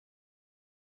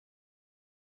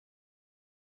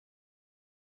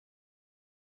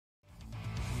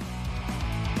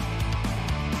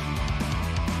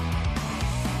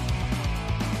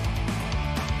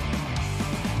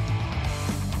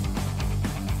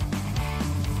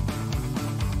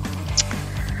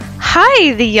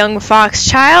Hi, the young fox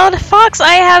child. Fox,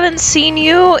 I haven't seen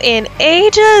you in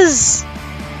ages.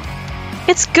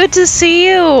 It's good to see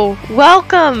you.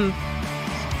 Welcome.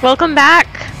 Welcome back.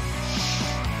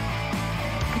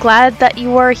 Glad that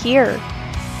you are here.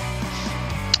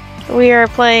 We are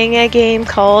playing a game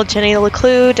called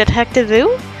LeClue,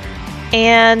 Detectivu,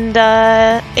 and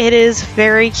it is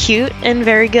very cute and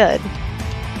very good.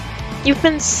 You've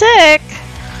been sick?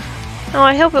 Oh,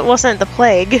 I hope it wasn't the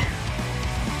plague.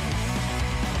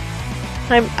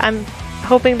 I'm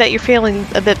hoping that you're feeling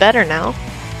a bit better now.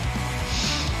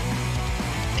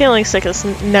 Feeling sick is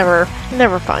never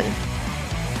fun.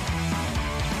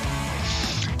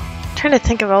 I'm trying to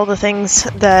think of all the things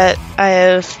that I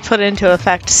have put into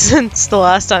effect since the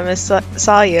last time I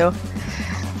saw you.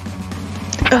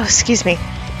 Oh, excuse me.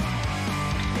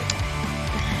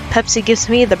 Pepsi gives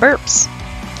me the burps.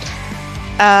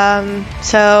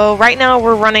 So right now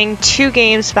we're running 2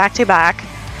 games back to back.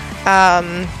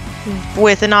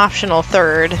 With an optional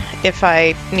third if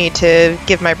I need to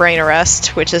give my brain a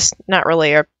rest, which is not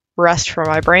really a rest for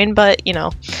my brain, but you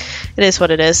know, it is what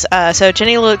it is. So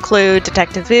LeClue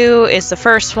Detectivu is the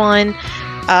first one.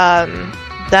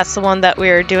 That's the one that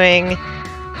we're doing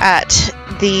at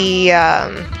the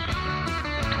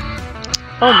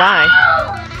oh my.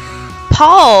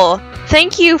 Paul,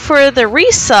 thank you for the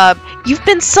resub. You've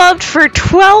been subbed for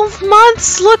 12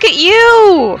 months. Look at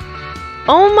you.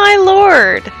 Oh my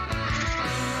lord.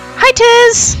 Hi,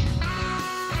 Tiz!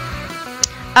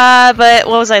 But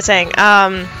what was I saying?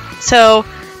 So,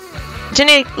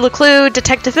 LeClue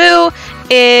Detectivu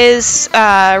is,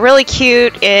 really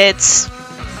cute. It's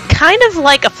kind of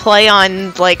like a play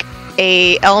on, like,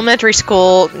 a elementary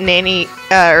school nanny,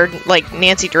 or, like,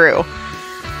 Nancy Drew.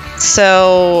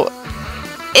 So,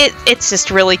 it's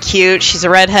just really cute. She's a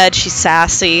redhead, she's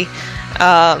sassy,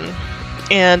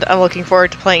 and I'm looking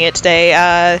forward to playing it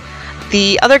today.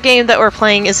 The other game that we're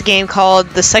playing is a game called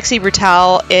The Sexy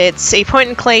Brutale. It's a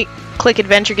point-and-click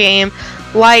adventure game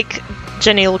like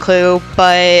LeClue,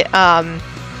 but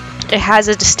it has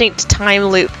a distinct time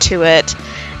loop to it,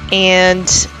 and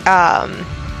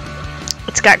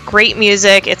it's got great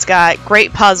music, it's got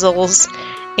great puzzles,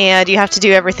 and you have to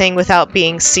do everything without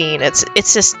being seen. It's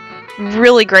just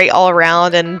really great all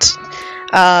around, and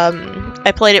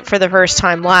I played it for the first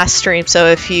time last stream, so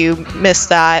if you missed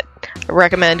that, I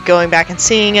recommend going back and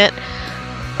seeing it.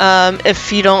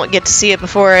 If you don't get to see it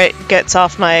before it gets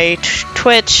off my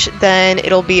Twitch, then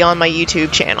it'll be on my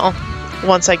YouTube channel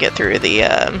once I get through the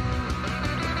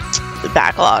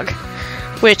backlog.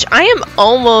 Which, I am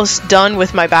almost done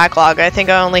with my backlog. I think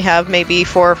I only have maybe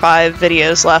 4 or 5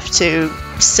 videos left to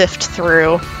sift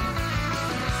through.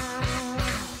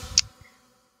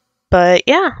 But,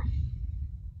 yeah.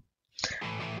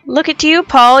 Look at you,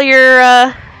 Paul.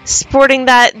 You're sporting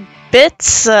that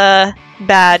Bits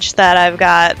badge that I've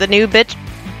got. The new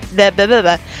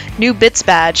new Bits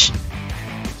badge.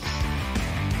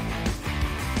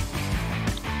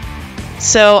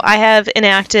 So I have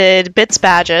enacted Bits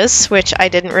badges, which I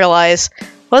didn't realize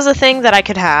was a thing that I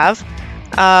could have.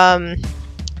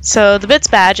 So the Bits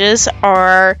badges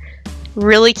are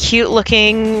really cute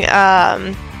looking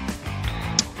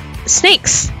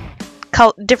snakes.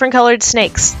 Different colored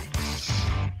snakes.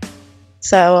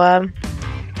 So,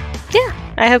 yeah,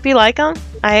 I hope you like them.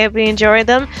 I hope you enjoy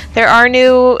them. There are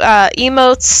new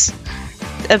emotes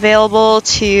available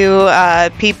to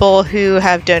people who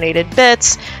have donated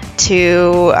bits,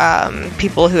 to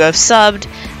people who have subbed.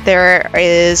 There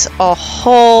is a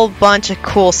whole bunch of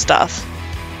cool stuff.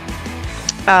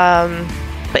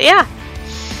 But yeah,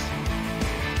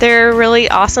 they're really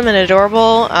awesome and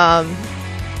adorable.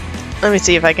 Let me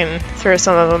see if I can throw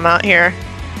some of them out here.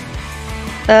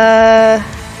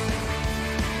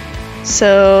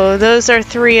 So those are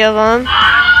 3 of them.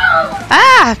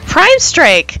 Ah, Prime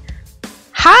Strike!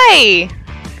 Hi!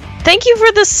 Thank you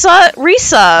for the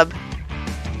resub!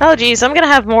 Oh geez, I'm gonna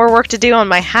have more work to do on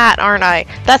my hat, aren't I?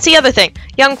 That's the other thing.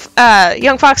 Young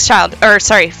Fox child, or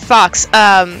sorry, Fox.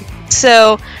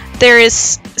 So there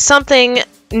is something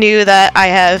new that I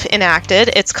have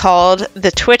enacted. It's called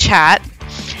the Twitch hat.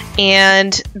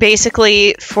 And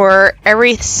basically, for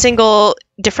every single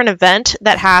different event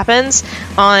that happens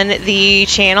on the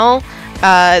channel,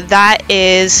 that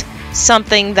is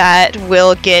something that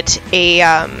will get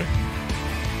a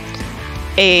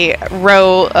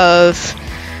row of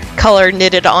color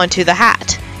knitted onto the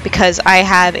hat. Because I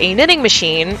have a knitting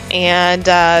machine, and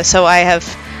so I have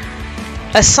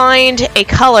assigned a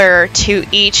color to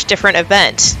each different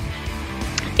event.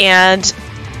 And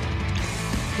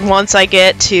once I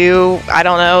get to, I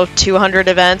don't know, 200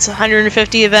 events,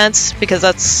 150 events, because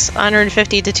that's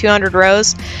 150 to 200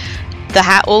 rows, the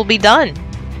hat will be done,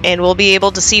 and we'll be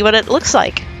able to see what it looks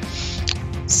like.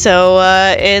 So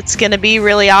it's going to be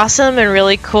really awesome and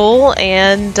really cool,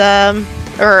 and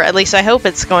or at least I hope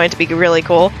it's going to be really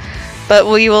cool. But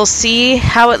we will see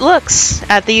how it looks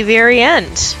at the very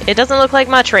end. It doesn't look like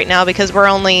much right now because we're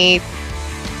only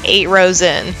 8 rows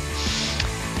in.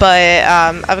 But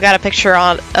I've got a picture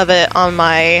of it on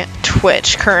my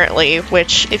Twitch currently,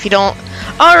 which if you don't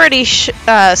already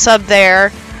sub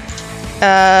there,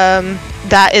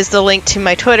 that is the link to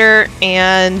my Twitter,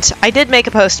 and I did make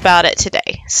a post about it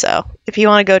today. So if you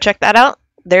want to go check that out,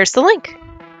 there's the link.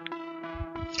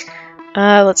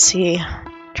 Let's see.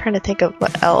 I'm trying to think of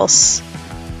what else.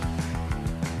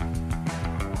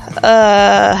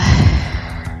 Yeah,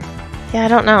 I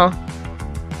don't know.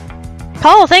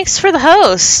 Paul, thanks for the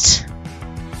host.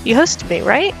 You hosted me,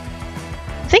 right?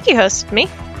 I think you hosted me.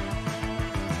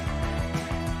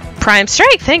 Prime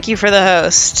Strike, thank you for the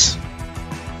host.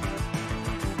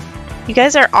 You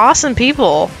guys are awesome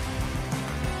people.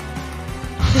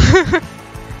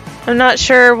 I'm not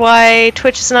sure why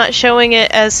Twitch is not showing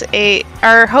it as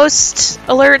our host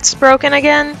alerts broken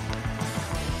again.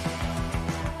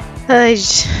 Oy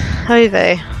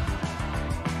vey.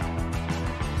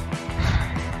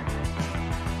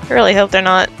 I really hope they're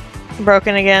not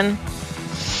broken again.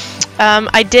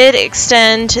 I did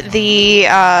extend the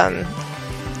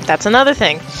that's another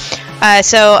thing.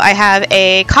 So I have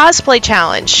a cosplay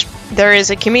challenge. There is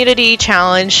a community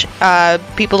challenge.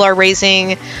 People are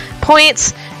raising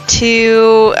points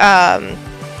to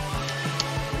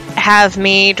have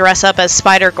me dress up as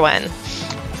Spider-Gwen.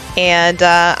 And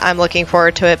I'm looking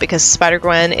forward to it because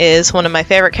Spider-Gwen is one of my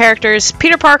favorite characters.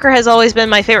 Peter Parker has always been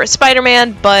my favorite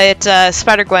Spider-Man, but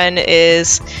Spider-Gwen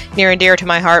is near and dear to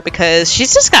my heart because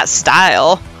she's just got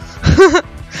style.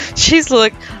 She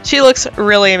looks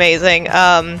really amazing.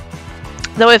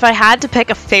 Though if I had to pick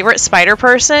a favorite Spider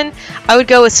person, I would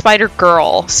go with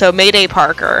Spider-Girl, so Mayday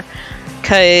Parker,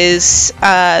 because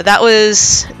that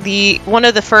was one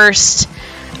of the first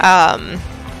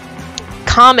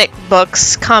comic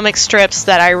strips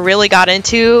that I really got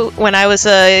into when I was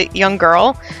a young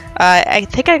girl. I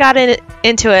think I got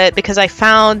into it because I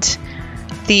found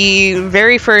the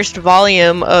very first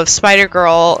volume of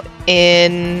Spider-Girl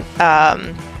in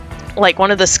like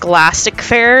one of the Scholastic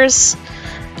fairs.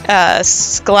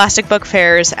 Scholastic book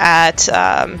fairs at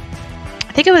I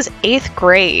think it was 8th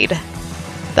grade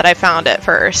that I found it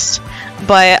first,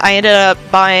 but I ended up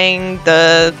buying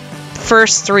the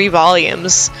first 3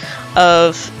 volumes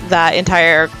of that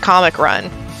entire comic run,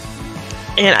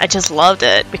 and I just loved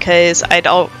it because I'd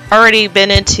already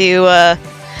been into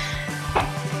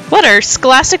what, are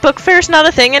Scholastic book fairs not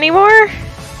a thing anymore?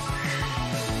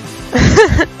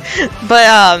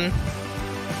 But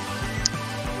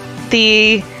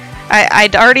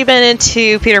I'd already been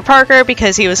into Peter Parker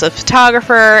because he was a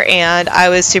photographer, and I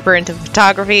was super into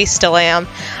photography, still am.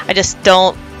 I just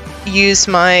don't use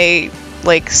my,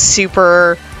 like,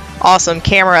 super awesome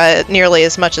camera nearly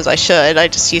as much as I should. I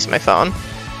just use my phone.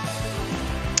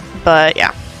 But,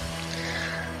 yeah.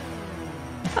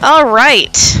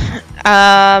 Alright.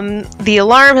 The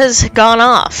alarm has gone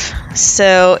off,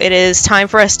 so it is time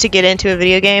for us to get into a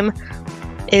video game.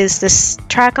 Is this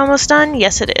track almost done?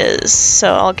 Yes, it is.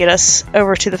 So I'll get us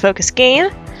over to the focus game,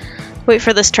 wait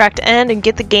for this track to end, and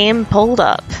get the game pulled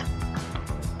up.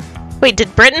 Wait,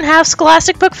 did Britain have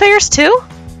Scholastic book fairs too?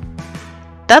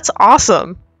 That's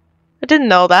awesome. I didn't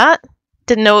know that.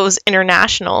 Didn't know it was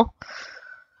international.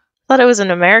 Thought it was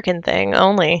an American thing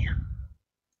only.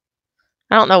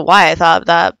 I don't know why I thought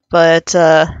that, but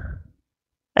I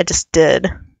just did.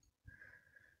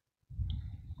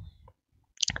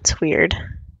 It's weird.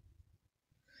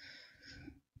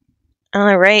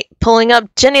 Alright, pulling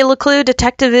up Jenny LeClue,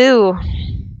 Detectivu.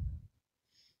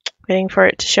 Waiting for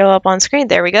it to show up on screen.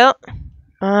 There we go.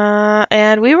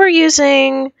 And we were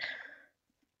using...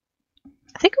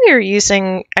 I think we were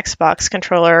using Xbox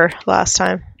controller last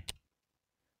time.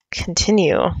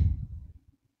 Continue.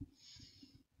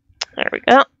 There we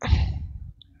go.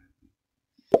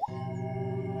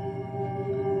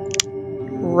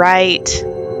 Right.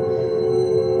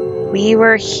 We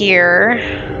were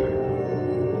here.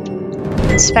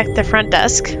 Inspect the front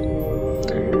desk.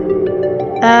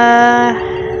 I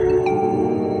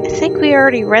think we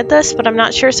already read this, but I'm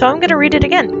not sure, so I'm going to read it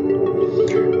again.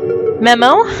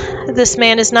 Memo. This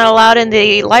man is not allowed in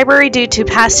the library due to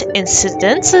past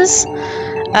incidences.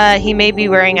 He may be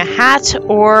wearing a hat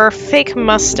or fake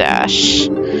mustache.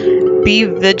 Be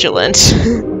vigilant.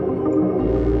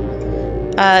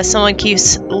 Someone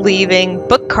keeps leaving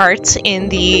book carts in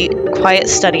the quiet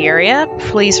study area.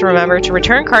 Please remember to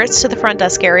return carts to the front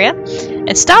desk area.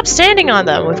 And stop standing on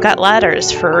them. We've got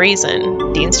ladders for a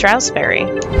reason. Dean Strasberry.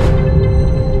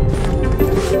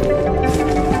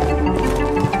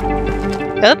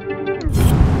 Up.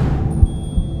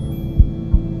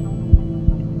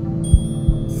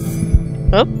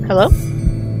 Oh, hello?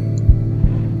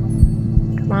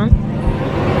 Come on.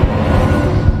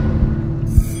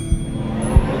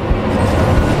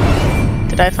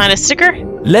 Did I find a sticker?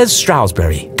 Les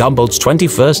Strasberry, Gumbold's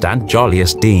 21st and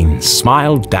jolliest dean,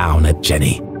 smiled down at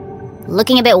Jenny.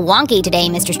 Looking a bit wonky today,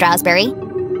 Mr. Strasberry.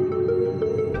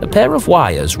 A pair of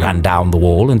wires ran down the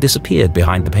wall and disappeared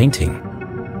behind the painting.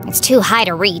 It's too high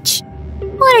to reach.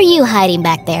 What are you hiding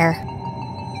back there?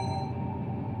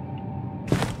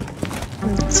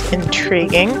 It's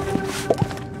intriguing.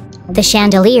 The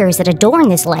chandeliers that adorn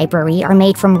this library are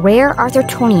made from rare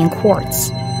Arthurtonian quartz,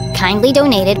 kindly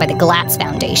donated by the Glatz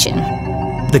Foundation.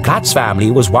 The Glatz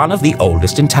family was one of the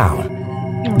oldest in town.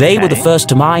 Okay. They were the first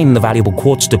to mine the valuable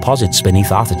quartz deposits beneath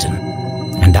Arthurton.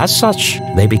 And as such,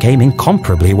 they became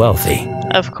incomparably wealthy.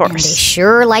 Of course. And they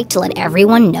sure like to let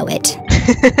everyone know it.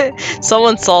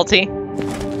 Someone's salty.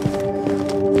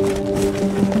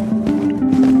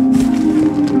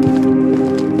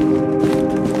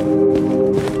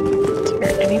 Is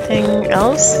there anything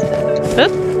else?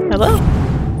 Oop, hello.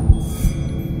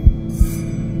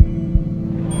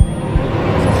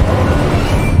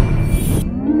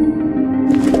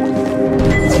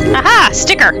 Aha!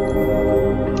 Sticker!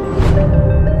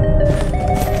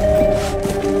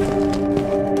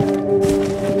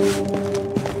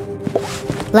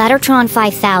 Laddertron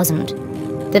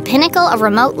 5000. The pinnacle of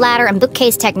remote ladder and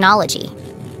bookcase technology.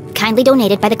 Kindly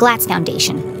donated by the Glatz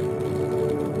Foundation.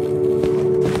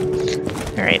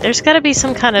 Alright, there's gotta be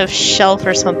some kind of shelf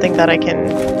or something that I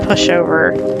can push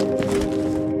over.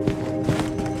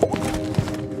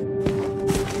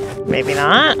 Maybe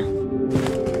not.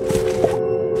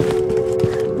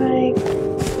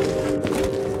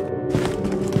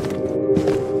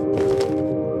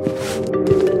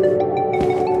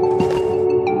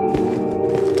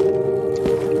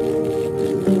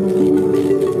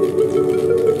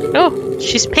 Oh,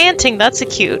 she's panting. That's a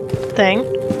cute thing.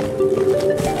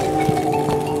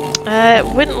 It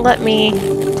wouldn't let me...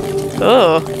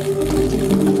 Oh.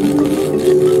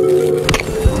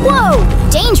 Whoa!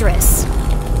 Dangerous!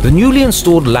 The newly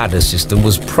installed ladder system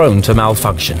was prone to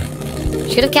malfunction.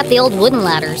 Should have kept the old wooden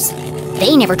ladders.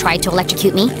 They never tried to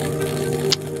electrocute me.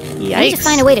 Yikes. I need to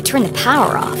find a way to turn the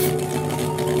power off.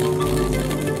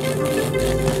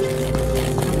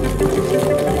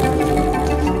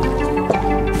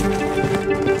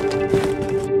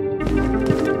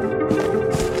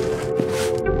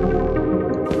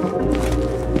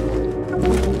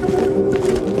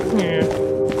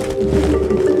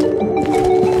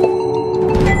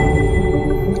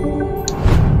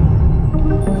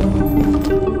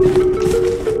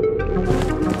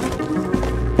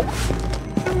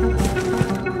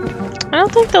 I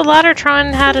don't think the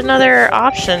Laddertron had another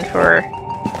option for...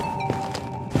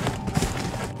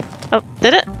 Oh,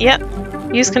 did it?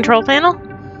 Yep. Use control panel?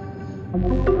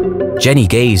 Jenny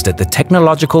gazed at the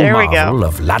technological There we marvel go.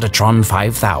 of Laddertron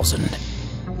 5000.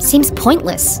 Seems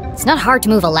pointless. It's not hard to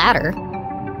move a ladder.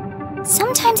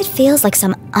 Sometimes it feels like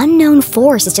some unknown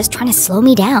force is just trying to slow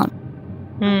me down.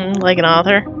 Like an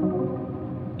author.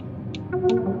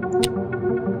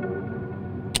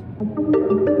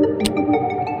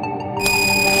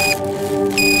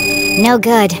 No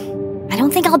good. I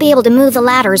don't think I'll be able to move the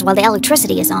ladders while the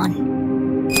electricity is on.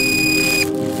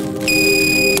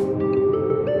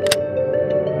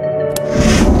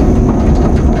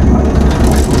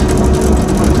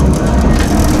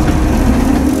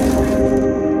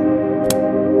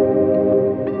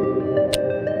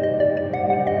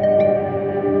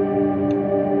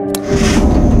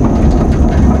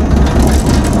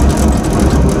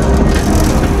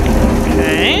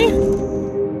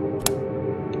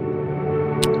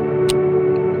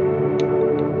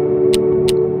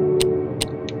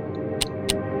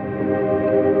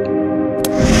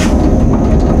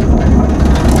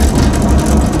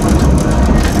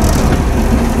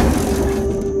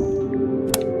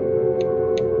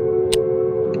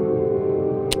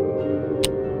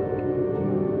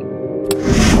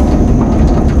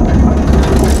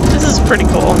 Pretty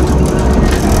cool.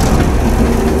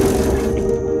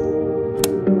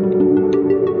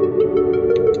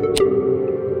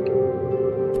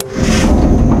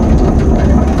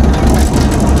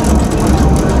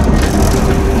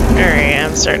 Alright,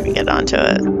 I'm starting to get onto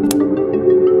it.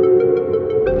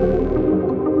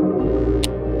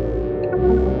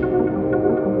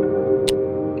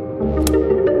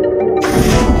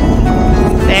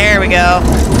 go.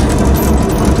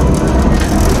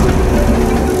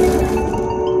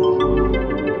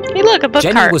 Hey, look, a book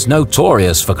Jenny cart. was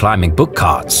notorious for climbing book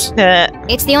carts.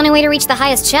 It's the only way to reach the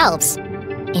highest shelves.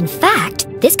 In fact,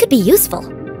 this could be useful.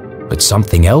 But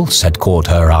something else had caught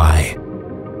her eye.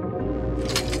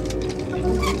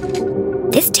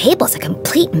 This table's a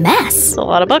complete mess. It's a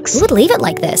lot of books. Who would leave it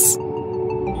like this?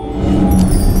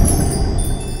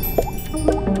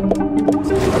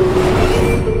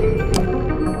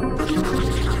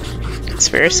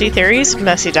 Conspiracy theories,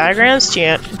 messy diagrams,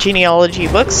 genealogy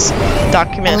books,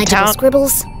 document Illegible town,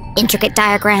 scribbles, intricate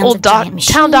diagrams old of giant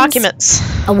machines, town documents.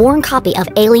 a worn copy of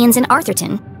Aliens in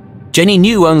Arthurton. Jenny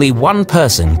knew only one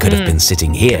person could have been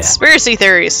sitting here. Conspiracy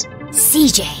theories.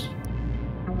 CJ.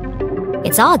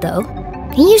 It's odd, though.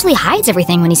 He usually hides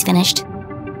everything when he's finished.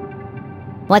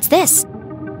 What's this?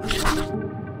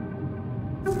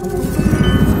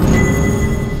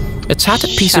 A tattered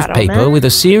piece of Shadow paper Man, with a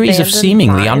series of abandoned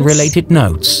seemingly mines. unrelated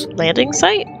notes. Landing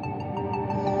site?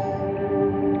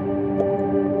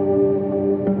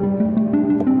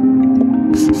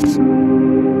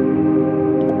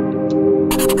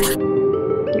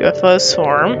 UFO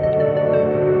swarm.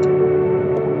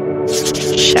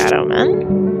 Shadow Men.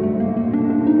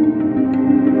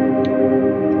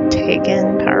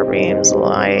 Taken, power beams,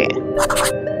 light.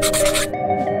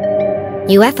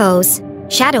 UFOs,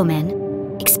 shadow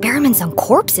men, experiments on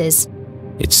corpses.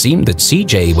 It seemed that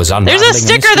CJ was unraveling There's a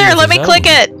sticker there, let me click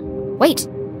it! Wait,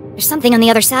 there's something on the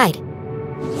other side.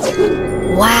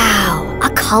 Wow, a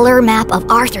color map of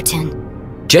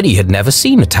Arthurton. Jenny had never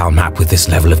seen a town map with this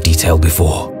level of detail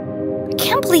before. I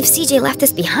can't believe CJ left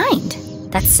this behind.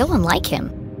 That's so unlike him.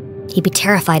 He'd be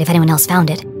terrified if anyone else found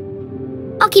it.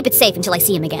 I'll keep it safe until I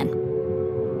see him again.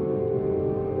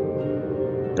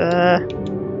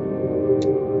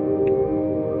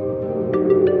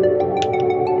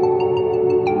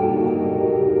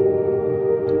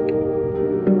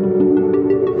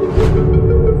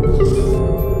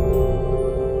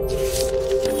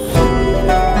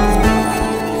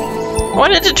 I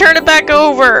wanted to turn it back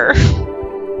over.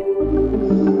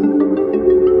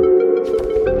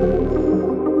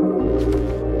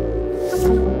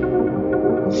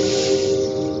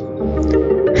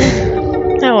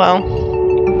 Oh well.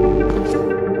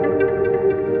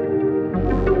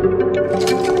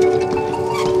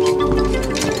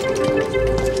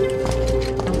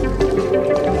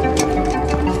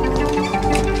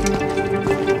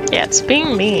 Yeah, it's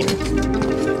being mean.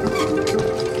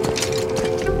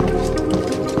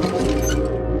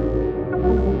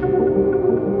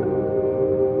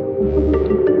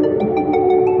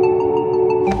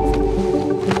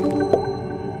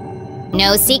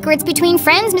 No secrets between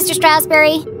friends, Mr.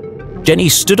 Strasberry. Jenny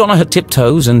stood on her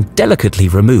tiptoes and delicately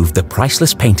removed the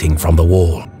priceless painting from the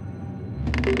wall.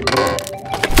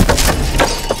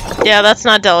 Yeah, that's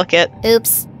not delicate.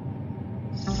 Oops.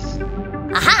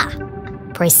 Aha!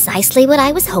 Precisely what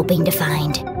I was hoping to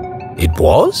find. It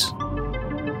was?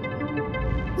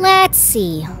 Let's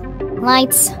see.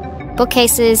 Lights,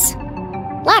 bookcases,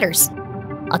 ladders.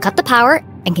 I'll cut the power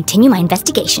and continue my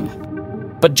investigation.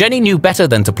 But Jenny knew better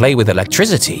than to play with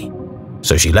electricity,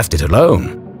 so she left it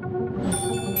alone.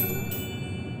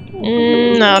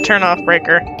 No, turn off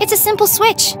breaker. It's a simple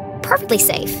switch. Perfectly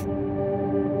safe.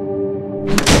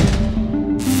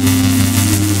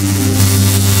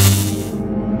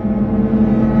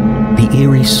 The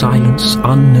eerie silence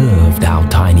unnerved our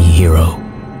tiny hero.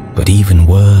 But even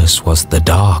worse was the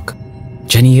dark.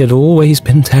 Jenny had always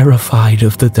been terrified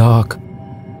of the dark.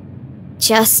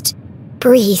 Just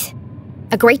breathe.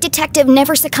 A great detective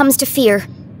never succumbs to fear.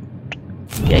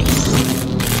 Yikes.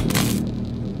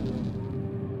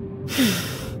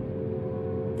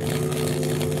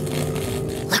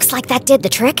 Looks like that did the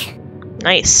trick.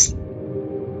 Nice.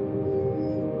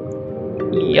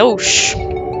 Yosh.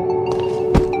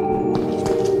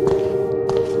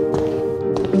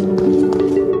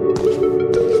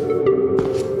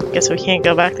 Guess we can't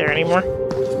go back there anymore.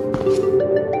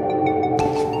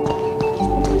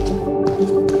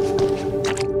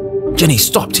 Jenny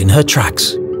stopped in her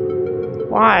tracks.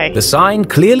 Why? The sign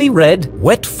clearly read,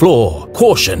 "Wet floor,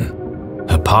 caution."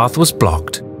 Her path was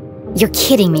blocked. You're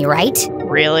kidding me, right?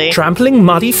 Really? Trampling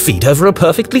muddy feet over a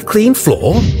perfectly clean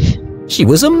floor? She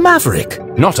was a maverick,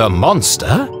 not a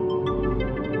monster.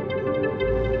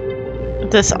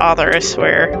 This author, I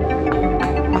swear.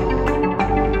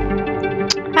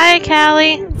 Hi,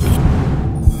 Callie.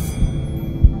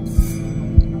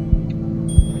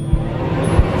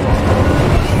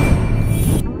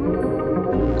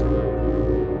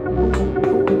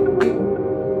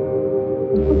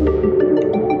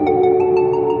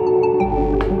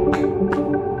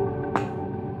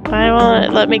 I will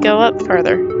let me go up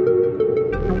further.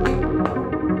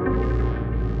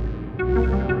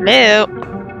 No.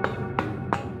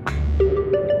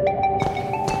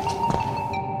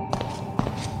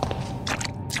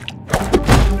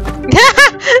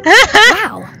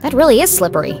 Wow, that really is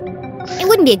slippery. It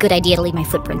wouldn't be a good idea to leave my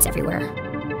footprints everywhere.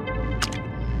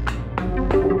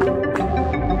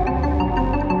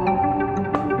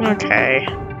 Okay.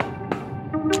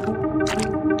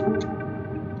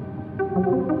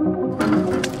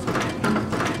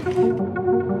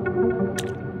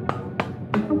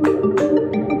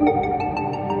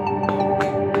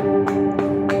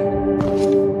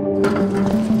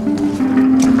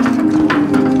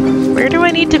 Where do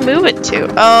I need to move it to?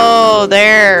 Oh,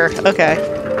 there. Okay.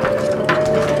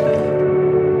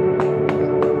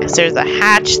 Because there's a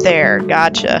hatch there.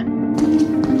 Gotcha.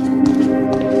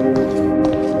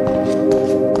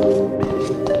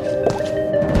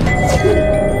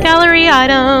 Gallery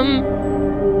item.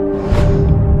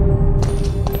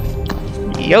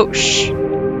 Yosh.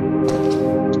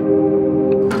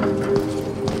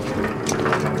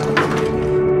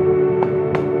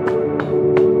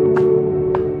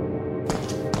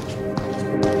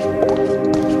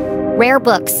 Rare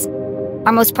books.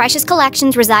 Our most precious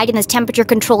collections reside in this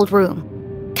temperature-controlled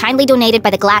room. Kindly donated by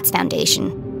the Glatz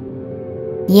Foundation.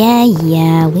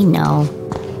 Yeah, we know.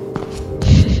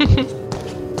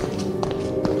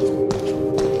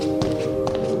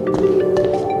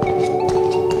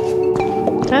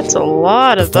 That's a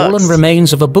lot of The fallen books.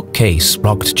 remains of a bookcase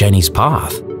blocked Jenny's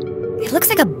path. It looks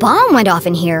like a bomb went off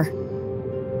in here.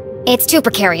 It's too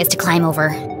precarious to climb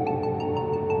over.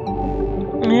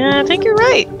 Yeah, I think you're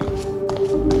right.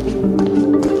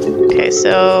 Okay,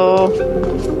 so...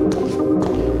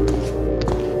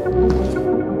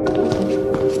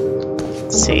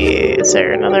 Let's see, is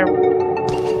there another...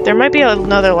 There might be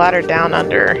another ladder down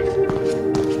under.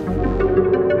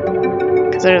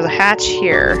 Because there's a hatch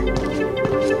here.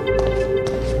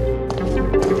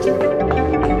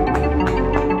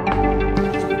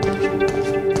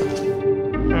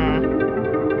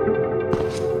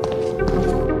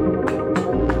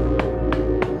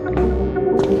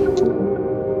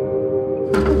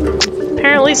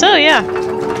 Apparently so, yeah.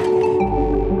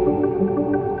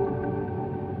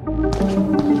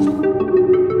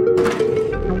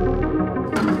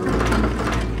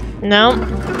 No,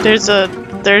 there's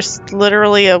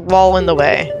literally a wall in the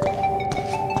way.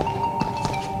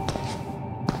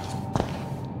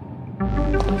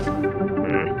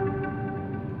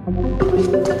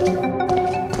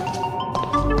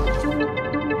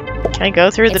 Can I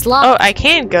go through It's the... locked. Oh, I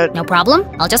can go... No problem,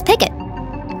 I'll just pick it.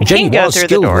 Jenny go was through the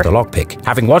skilled door. with a lockpick,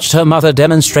 having watched her mother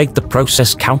demonstrate the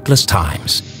process countless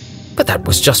times. But that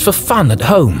was just for fun at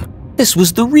home. This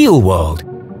was the real world.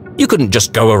 You couldn't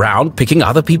just go around picking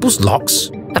other people's locks.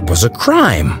 That was a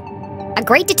crime. A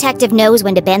great detective knows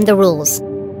when to bend the rules.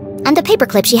 And the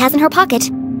paperclip she has in her pocket.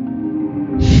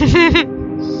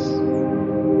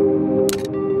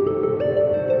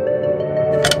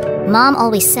 Mom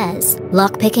always says,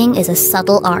 lockpicking is a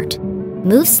subtle art.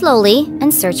 Move slowly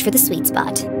and search for the sweet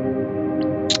spot.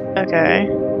 Okay.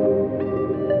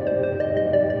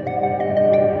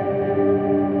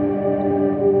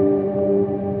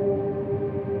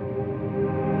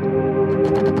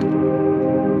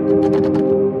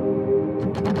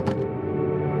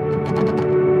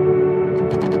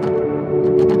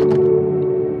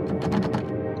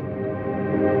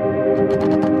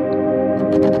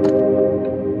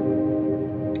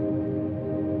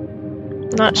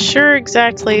 Not sure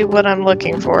exactly what I'm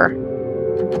looking for.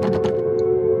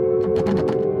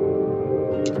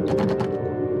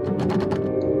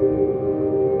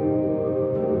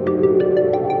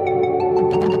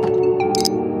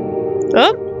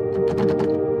 Oh!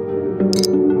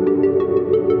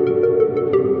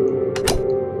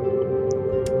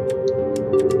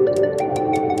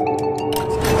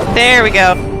 There we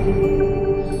go.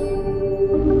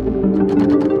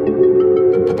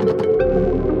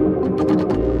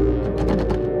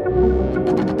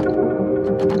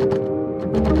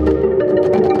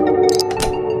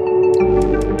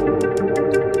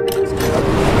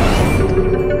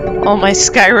 Oh, my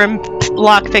Skyrim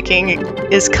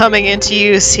lockpicking is coming into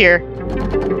use here.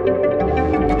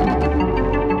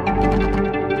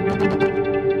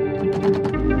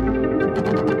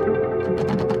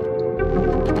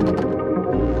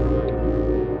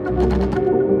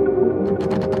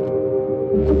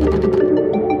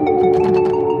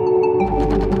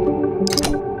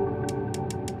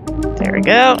 There we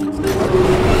go.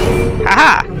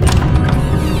 Haha!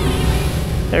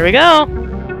 There we go.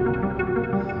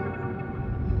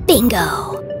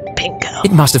 Bingo! Bingo.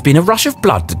 It must have been a rush of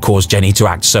blood that caused Jenny to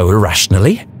act so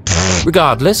irrationally.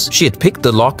 Regardless, she had picked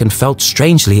the lock and felt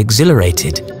strangely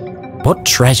exhilarated. What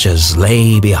treasures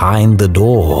lay behind the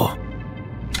door?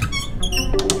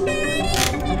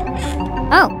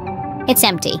 Oh, it's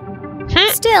empty.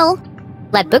 Still,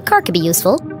 that bookcart could be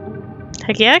useful.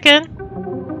 Heck yeah, it could.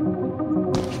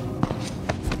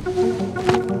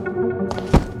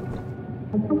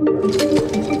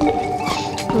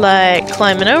 Like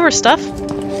climbing over stuff.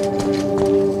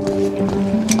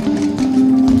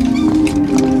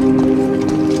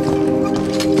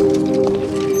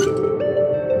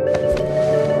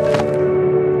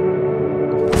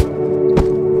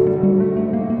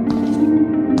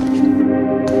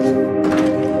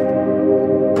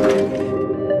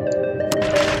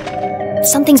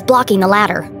 Something's blocking the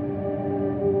ladder.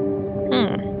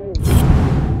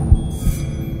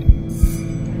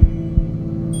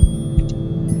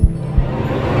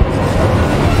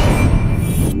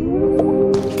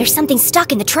 There's something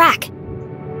stuck in the track.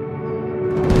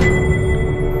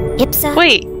 Ipsa.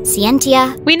 Wait.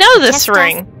 Scientia. We know this Testas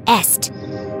ring. Est.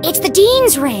 It's the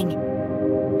Dean's ring.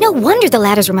 No wonder the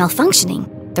ladders were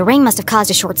malfunctioning. The ring must have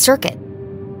caused a short circuit.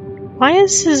 Why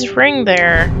is his ring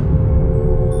there?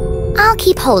 I'll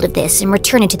keep hold of this and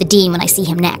return it to the Dean when I see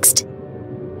him next.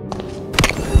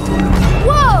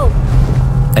 Whoa!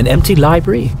 An empty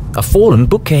library, a fallen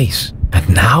bookcase, and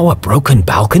now a broken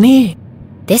balcony?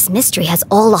 This mystery has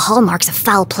all the hallmarks of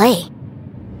foul play.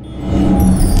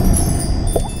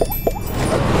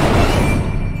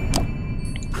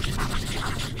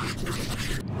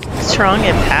 Strong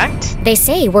impact? They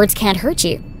say words can't hurt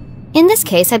you. In this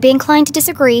case, I'd be inclined to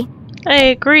disagree. I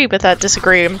agree with that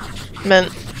disagreement.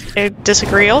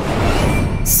 Disagreeal?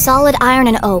 Solid iron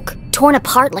and oak, torn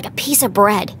apart like a piece of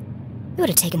bread. It would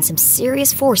have taken some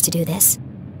serious force to do this.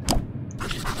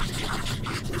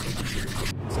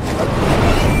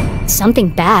 Something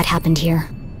bad happened here.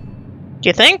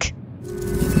 You think?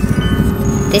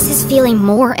 This is feeling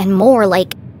more and more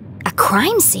like a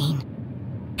crime scene.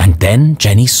 And then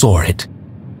Jenny saw it.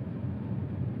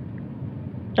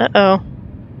 Uh-oh.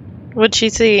 What'd she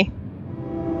see?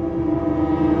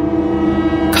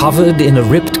 Covered in a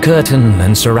ripped curtain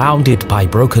and surrounded by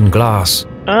broken glass.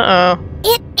 Uh-oh.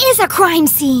 It is a crime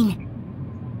scene!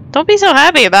 Don't be so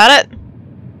happy about it.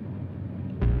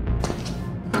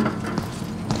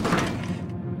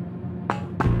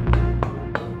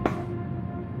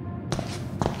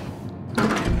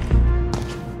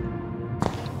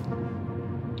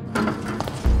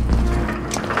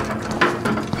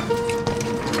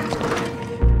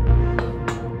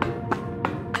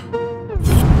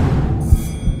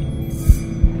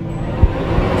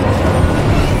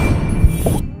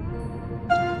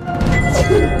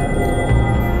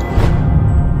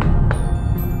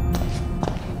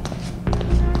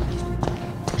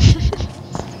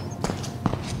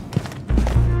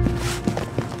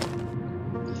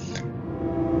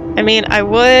 I mean, I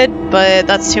would, but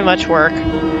that's too much work.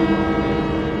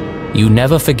 You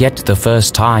never forget the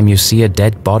first time you see a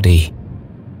dead body.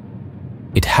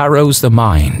 It harrows the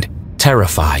mind,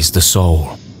 terrifies the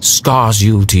soul, scars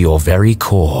you to your very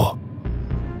core.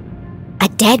 A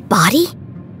dead body?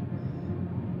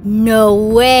 No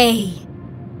way!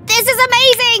 This is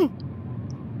amazing!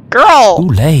 Girl! Who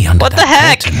lay under What the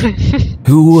that heck? curtain?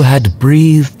 Who had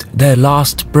breathed their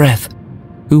last breath?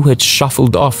 Who had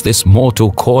shuffled off this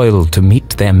mortal coil to meet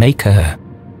their maker?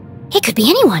 It could be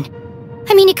anyone.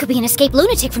 I mean, it could be an escaped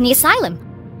lunatic from the asylum.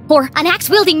 Or an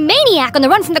axe-wielding maniac on the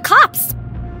run from the cops.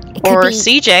 It could Or be...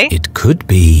 CJ. It could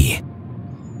be.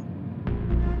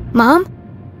 Mom?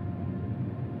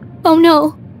 Oh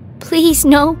no. Please,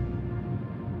 no.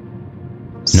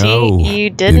 See, No, you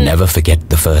didn't. You never forget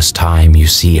the first time you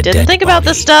see a dead Didn't think about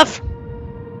this body. stuff.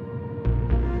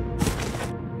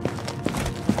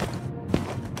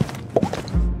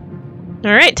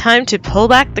 Alright, time to pull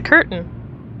back the curtain.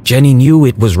 Jenny knew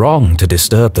it was wrong to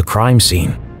disturb the crime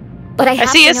scene. But I have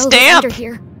see to a know what's stamp. under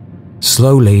here.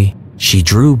 Slowly, she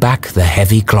drew back the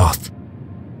heavy cloth.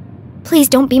 Please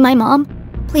don't be my mom.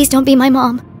 Please don't be my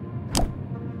mom.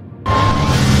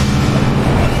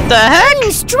 The heck?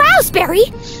 Stroudsberry!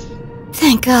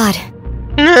 Thank God.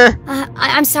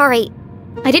 I'm sorry.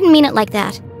 I didn't mean it like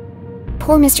that.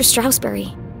 Poor Mr. Stroudsberry.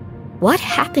 What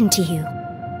happened to you?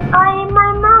 My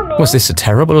mom. Was this a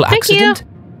terrible Thank you. accident?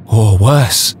 Or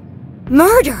worse?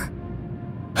 Murder!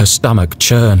 Her stomach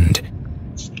churned.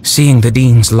 Seeing the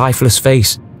Dean's lifeless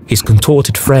face, his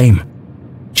contorted frame,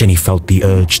 Jenny felt the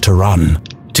urge to run,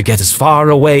 to get as far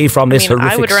away from this I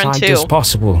horrific would run sight too. as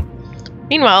possible.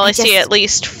 Meanwhile, I see at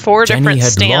least 4 Jenny different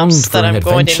had longed stamps for that an I'm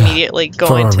going to adventure, immediately for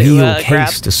going a to real grab.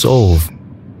 case to solve.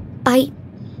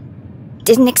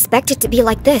 didn't expect it to be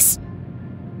like this.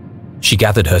 She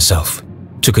gathered herself,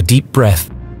 took a deep breath,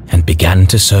 and began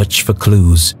to search for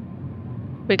clues.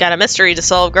 We got a mystery to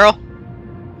solve, girl.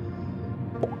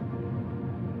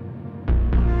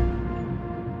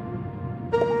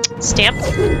 Stamp.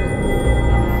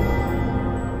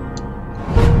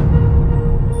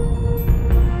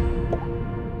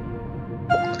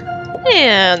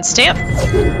 And stamp.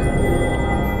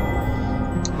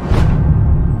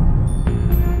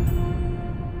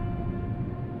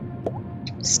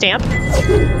 Stamp.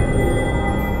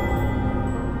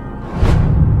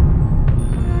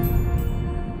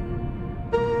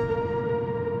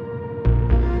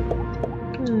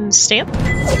 Stamp.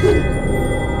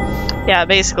 Yeah,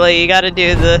 basically, you gotta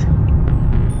do the...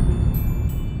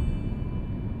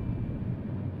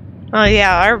 Oh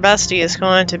yeah, our bestie is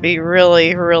going to be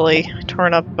really, really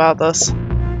torn up about this.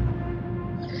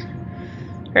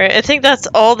 Alright, I think that's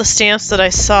all the stamps that I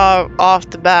saw off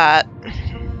the bat.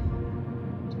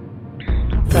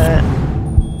 But...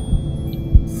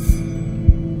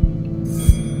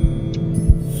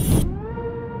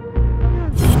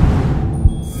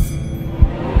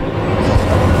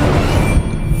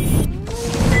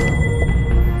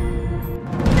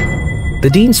 The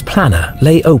Dean's planner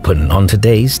lay open on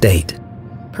today's date.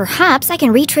 Perhaps I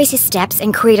can retrace his steps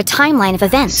and create a timeline of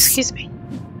events. Excuse me.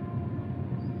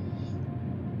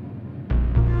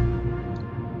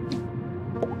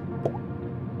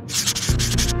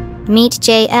 Meet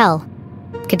JL.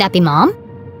 Could that be Mom?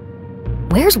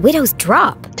 Where's Widow's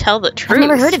Drop? Tell the truth. I've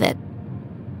never heard of it.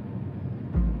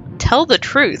 Tell the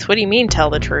truth? What do you mean, tell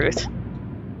the truth?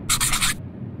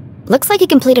 Looks like he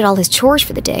completed all his chores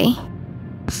for the day.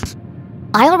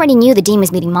 I already knew the Dean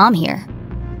was meeting Mom here.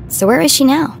 So where is she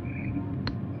now?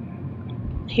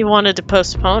 He wanted to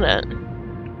postpone it.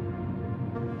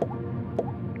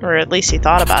 Or at least he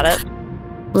thought about it.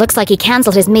 Looks like he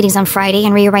cancelled his meetings on Friday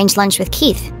and rearranged lunch with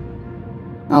Keith.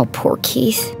 Oh, poor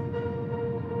Keith.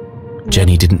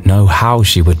 Jenny didn't know how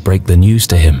she would break the news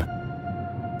to him.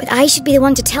 But I should be the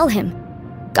one to tell him.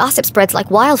 Gossip spreads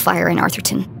like wildfire in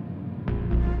Arthurton.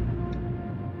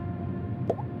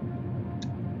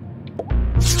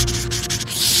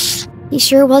 He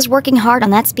sure was working hard on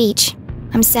that speech.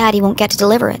 I'm sad he won't get to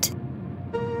deliver it.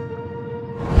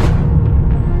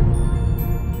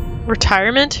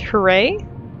 Retirement? Hooray?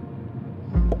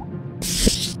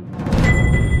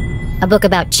 A book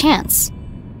about chance.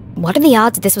 What are the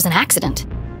odds that this was an accident?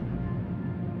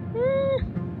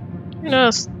 Who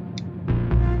knows?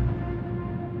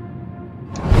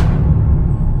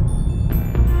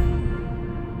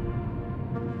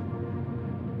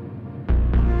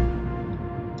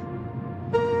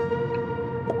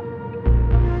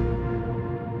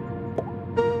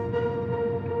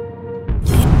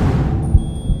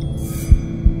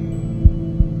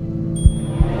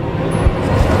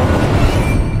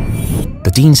 The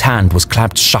Dean's hand was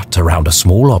clamped shut around a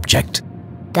small object.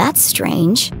 That's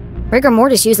strange. Rigor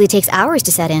mortis usually takes hours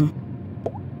to set in.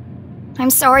 I'm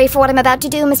sorry for what I'm about to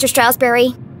do, Mr.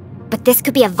 Stroudsbury, but this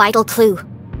could be a vital clue.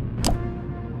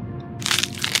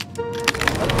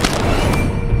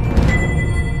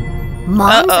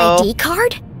 Mom's ID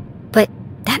card? But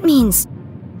that means...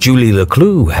 Julie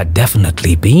LeClue had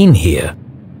definitely been here.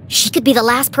 She could be the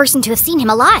last person to have seen him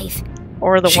alive.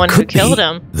 Or the She one who could killed be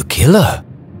him. the killer.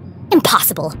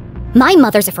 Impossible. My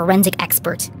mother's a forensic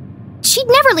expert. She'd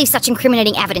never leave such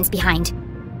incriminating evidence behind.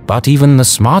 But even the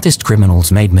smartest criminals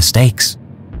made mistakes.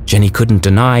 Jenny couldn't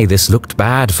deny this looked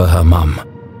bad for her mum.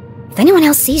 If anyone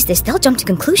else sees this, they'll jump to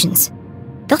conclusions.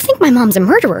 They'll think my mom's a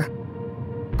murderer.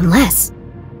 Unless...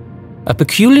 A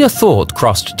peculiar thought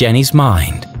crossed Jenny's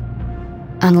mind.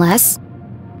 Unless...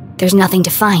 there's nothing to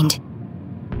find.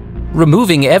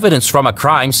 Removing evidence from a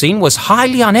crime scene was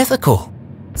highly unethical.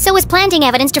 So is planting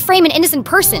evidence to frame an innocent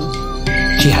person.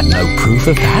 She had no proof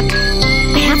of that.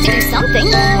 I have to do something.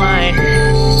 Why?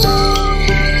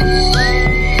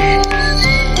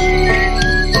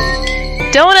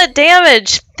 Donut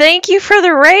Damage, thank you for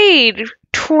the raid.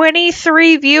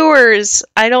 23 viewers.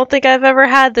 I don't think I've ever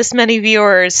had this many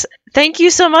viewers. Thank you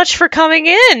so much for coming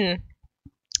in.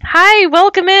 Hi,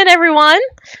 welcome in, everyone.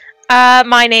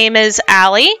 My name is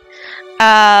Allie.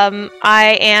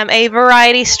 I am a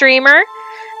variety streamer,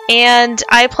 and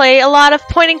I play a lot of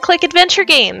point-and-click adventure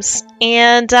games.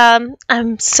 And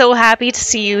I'm so happy to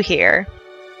see you here.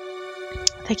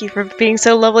 Thank you for being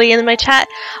so lovely in my chat.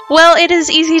 Well, it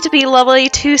is easy to be lovely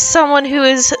to someone who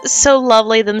is so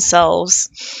lovely themselves.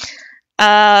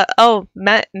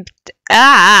 Everyone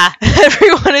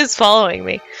is following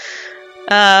me.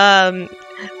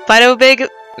 Fido Big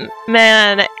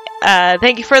Man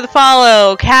Thank you for the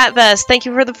follow. Catvest, thank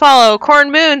you for the follow.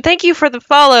 Corn Moon, thank you for the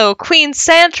follow. Queen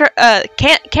Santra,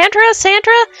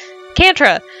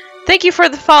 Cantra, thank you for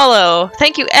the follow.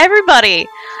 Thank you, everybody.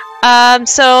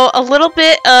 So a little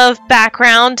bit of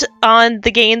background on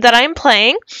the game that I'm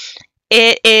playing.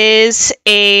 It is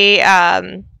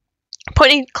a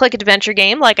point-and-click adventure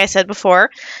game, like I said before.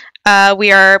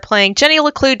 We are playing Jenny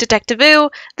LeClue, Detectivu.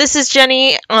 This is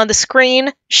Jenny on the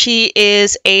screen. She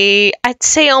is I'd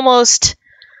say almost,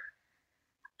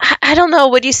 I don't know,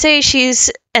 would you say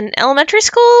she's an elementary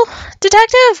school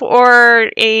detective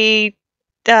or a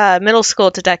middle school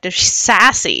detective? She's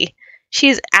sassy.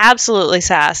 She's absolutely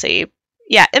sassy.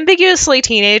 Yeah, ambiguously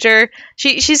teenager.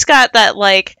 She's got that,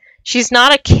 like, she's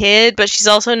not a kid, but she's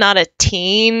also not a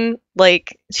teen.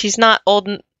 Like, she's not old.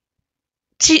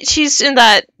 She's in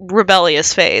that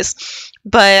rebellious phase.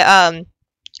 But,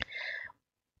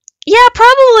 yeah,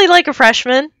 probably like a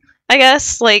freshman, I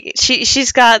guess. Like,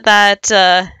 she's got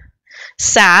that,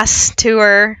 sass to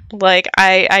her. Like,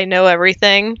 I know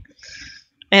everything.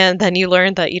 And then you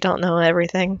learn that you don't know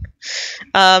everything.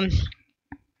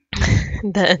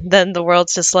 Then the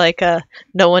world's just like,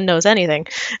 no one knows anything.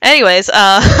 Anyways,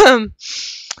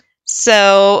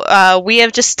 so we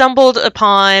have just stumbled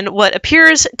upon what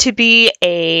appears to be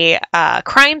a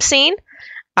crime scene.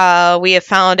 We have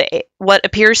found what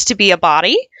appears to be a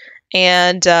body,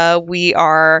 and we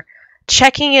are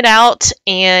checking it out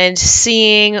and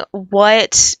seeing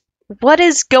what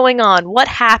is going on, what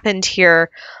happened here,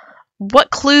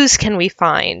 what clues can we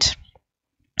find.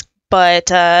 But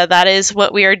that is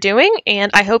what we are doing,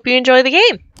 and I hope you enjoy the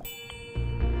game.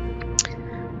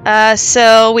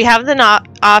 So we have the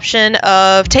option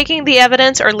of taking the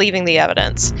evidence or leaving the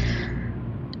evidence.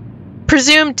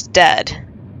 Presumed dead.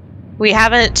 We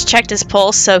haven't checked his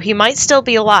pulse, so he might still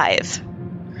be alive.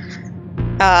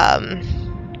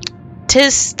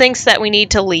 Tiz thinks that we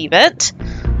need to leave it.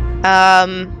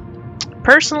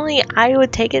 Personally, I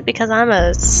would take it because I'm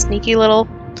a sneaky little...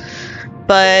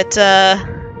 But,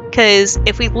 because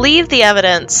if we leave the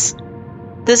evidence,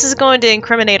 this is going to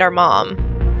incriminate our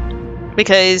mom.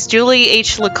 Because Julie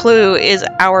H. LeClue is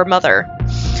our mother.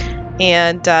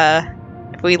 And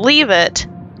if we leave it,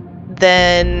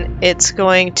 then it's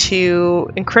going to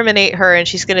incriminate her and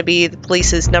she's going to be the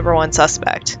police's #1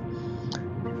 suspect.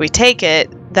 If we take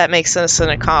it, that makes us an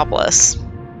accomplice.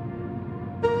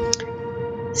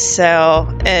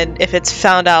 So, and if it's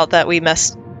found out that we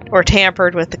messed or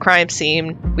tampered with the crime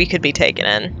scene, we could be taken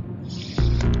in.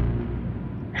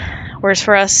 Worse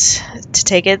for us to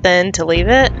take it than to leave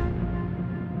it.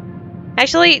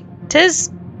 Actually, Tiz,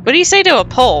 what do you say to a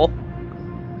poll?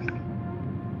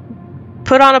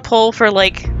 Put on a poll for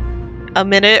like a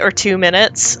minute or 2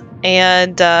 minutes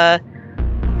and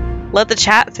let the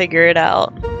chat figure it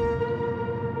out.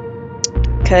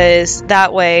 Because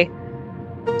that way,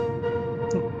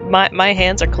 my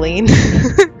hands are clean.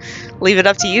 Leave it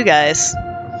up to you guys.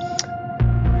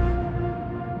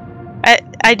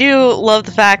 I do love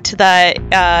the fact that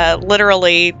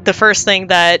literally the first thing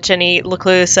that Jenny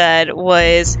LeClue said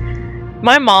was,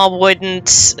 my mom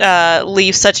wouldn't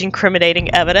leave such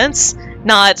incriminating evidence.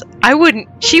 Not,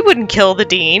 she wouldn't kill the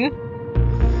dean.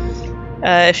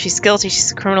 If she's guilty,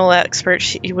 she's a criminal expert,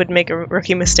 she would make a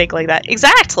rookie mistake like that.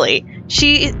 Exactly!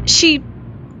 She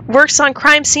works on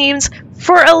crime scenes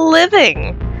for a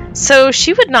living, so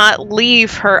she would not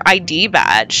leave her ID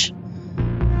badge.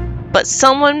 But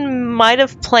someone might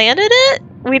have planted it?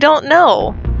 We don't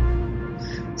know.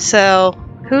 So,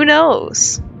 who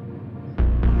knows?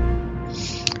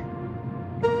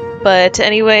 But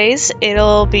anyways,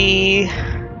 it'll be...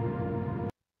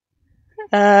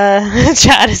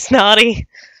 Chad is naughty.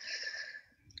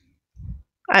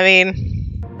 I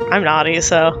mean, I'm naughty,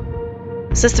 so...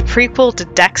 Is this the prequel to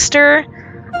Dexter?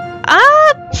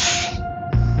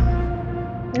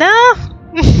 No.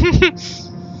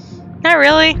 Not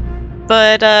really.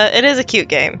 But, it is a cute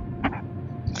game.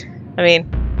 I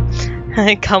mean,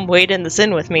 come wade in the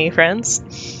sin with me, friends.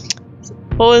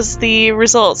 What was the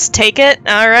results? Take it?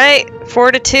 Alright.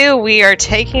 4-2, we are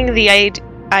taking the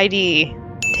ID.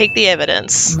 Take the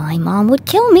evidence. My mom would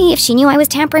kill me if she knew I was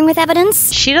tampering with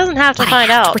evidence. She doesn't have to find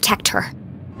I have out. to protect her.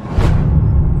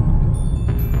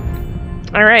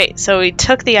 Alright, so we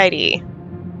took the ID.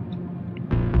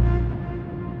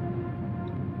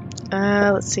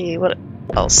 Let's see, what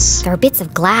else? There are bits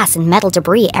of glass and metal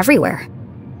debris everywhere.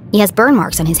 He has burn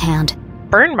marks on his hand.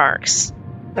 Burn marks?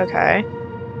 Okay.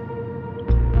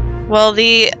 Well,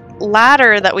 the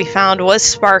ladder that we found was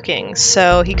sparking,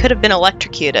 so he could have been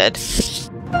electrocuted.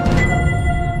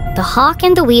 The Hawk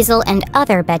and the Weasel and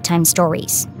other bedtime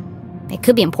stories. It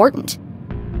could be important.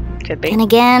 Could be. And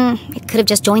again, it could have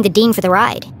just joined the Dean for the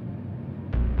ride.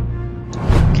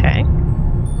 Okay.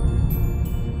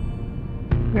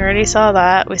 We already saw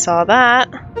that. We saw that.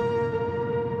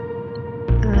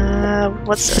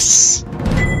 What's this?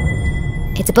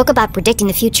 It's a book about predicting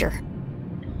the future.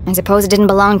 I suppose it didn't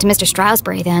belong to Mr.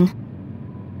 Stroudsbury then.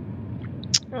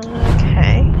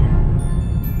 Okay.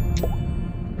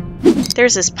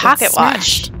 There's this pocket It's watch.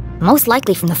 smashed, most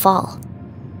likely from the fall.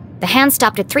 The hand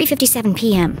stopped at 3:57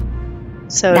 p.m.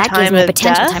 So That gives time me a of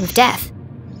potential death? time of death.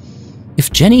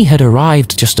 If Jenny had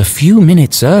arrived just a few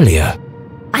minutes earlier,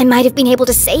 I might have been able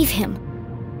to save him.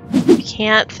 You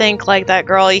can't think like that,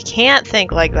 girl. You can't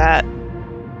think like that.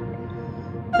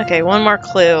 Okay, one more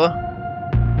clue.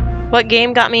 What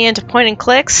game got me into point and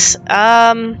clicks?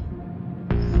 Hard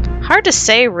to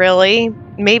say, really.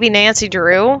 Maybe Nancy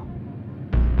Drew.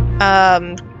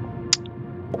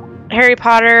 Harry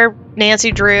Potter,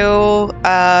 Nancy Drew.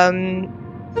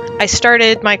 I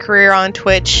started my career on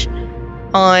Twitch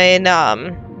on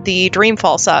the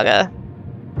Dreamfall saga.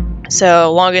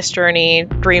 So, Longest Journey,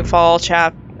 Dreamfall,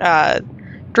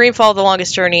 Dreamfall: The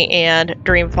Longest Journey, and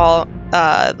Dreamfall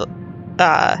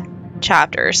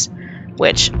chapters,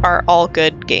 which are all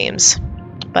good games.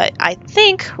 But I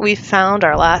think we found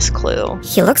our last clue.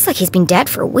 He looks like he's been dead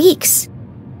for weeks.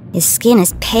 His skin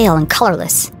is pale and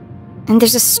colorless. And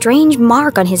there's a strange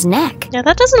mark on his neck. Yeah,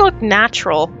 that doesn't look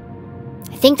natural.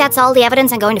 I think that's all the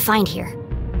evidence I'm going to find here.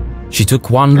 she took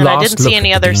one And I last didn't look see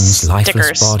any at the other Dean's lifeless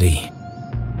stickers. body.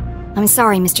 I'm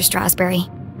sorry, Mr. Stroudsbury.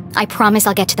 I promise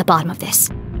I'll get to the bottom of this.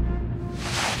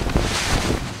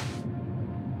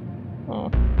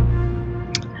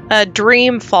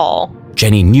 Dreamfall.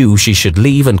 Jenny knew she should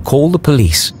leave and call the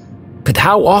police. But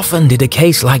how often did a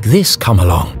case like this come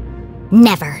along?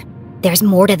 Never. There's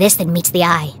more to this than meets the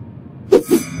eye.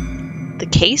 The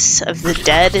Case of the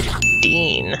Dead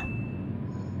Dean.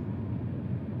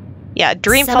 Yeah, Some of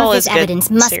Dreamfall this is good evidence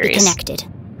must series. be connected.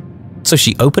 So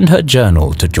she opened her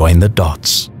journal to join the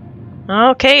dots.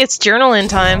 Okay, it's journaling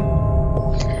time.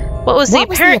 What was the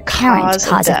apparent cause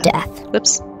of death?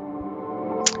 Whoops.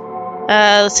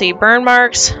 Let's see. Burn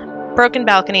marks, broken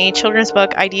balcony, children's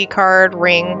book, ID card,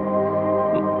 ring.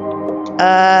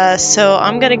 So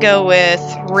I'm gonna go with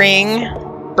ring,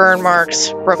 burn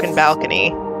marks, broken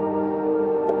balcony.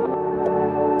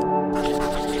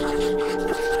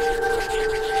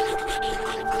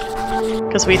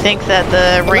 Because we think that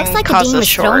the It ring looks like the caused Dean the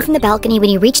was thrown short. from the balcony when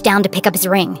he reached down to pick up his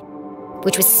ring,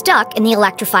 which was stuck in the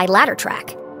electrified ladder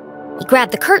track. He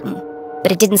grabbed the curtain,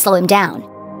 but it didn't slow him down.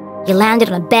 He landed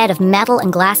on a bed of metal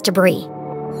and glass debris.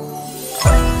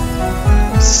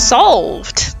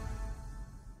 Solved.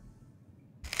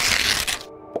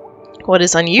 What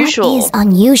is unusual? What is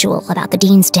unusual about the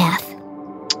Dean's death?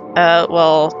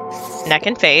 Well, neck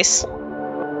and face.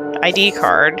 ID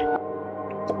card.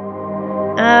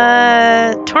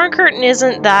 Torn curtain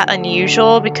isn't that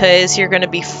unusual because you're going to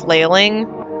be flailing.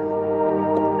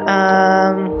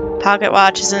 Pocket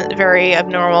watch isn't very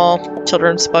abnormal.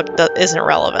 Children's book isn't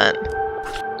relevant.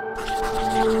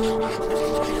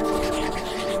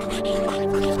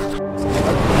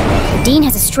 The Dean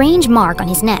has a strange mark on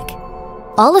his neck.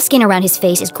 All the skin around his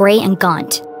face is gray and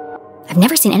gaunt. I've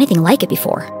never seen anything like it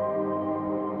before.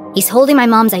 He's holding my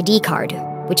mom's ID card,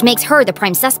 which makes her the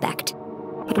prime suspect.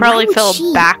 But Probably why would fell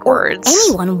she backwards. or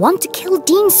anyone want to kill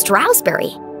Dean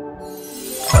Stroudsbury?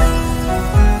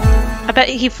 I bet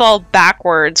he fell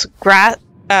backwards,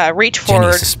 reached Jenny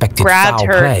forward, suspected grabbed foul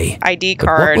her play. ID But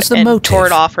what card, was the and motive? tore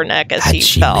it off her neck as Had he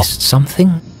she fell. missed something?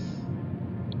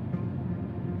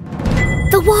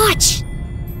 The watch!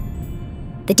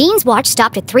 The Dean's watch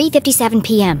stopped at 3:57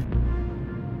 p.m.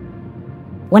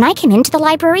 When I came into the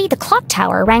library, the clock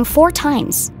tower rang 4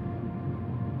 times.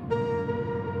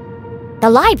 The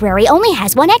library only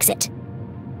has one exit.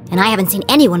 And I haven't seen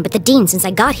anyone but the Dean since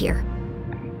I got here.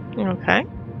 Okay.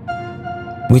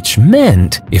 Which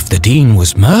meant if the Dean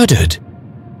was murdered,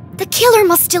 The killer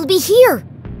must still be here!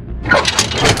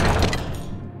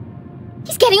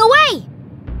 He's getting away!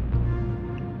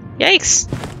 Yikes.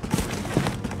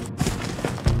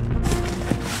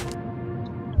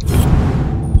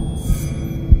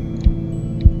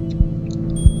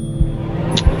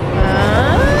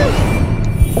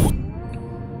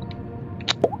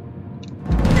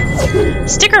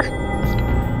 Sticker!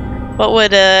 What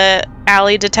would a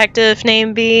alley detective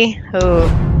name be? Ooh.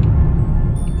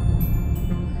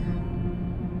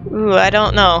 Ooh, I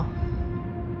don't know.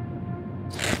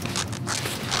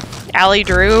 Allie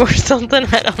Drew or something?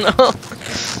 I don't know.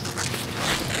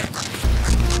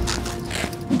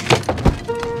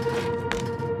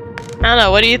 I don't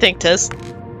know. What do you think, Tiz?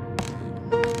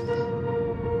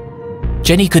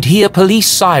 Jenny could hear police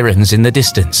sirens in the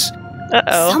distance.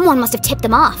 Uh-oh. Someone must have tipped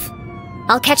them off.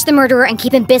 I'll catch the murderer and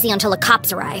keep him busy until the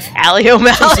cops arrive. Allie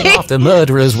O'Malley. Chasing after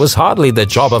murderers was hardly the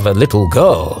job of a little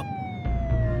girl.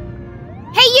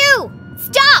 Hey you!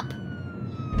 Stop!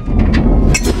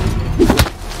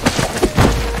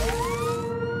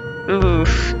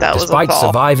 Oof, that was a Despite fall.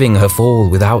 surviving her fall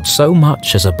without so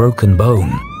much as a broken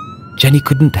bone, Jenny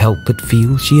couldn't help but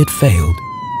feel she had failed.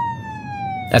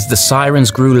 As the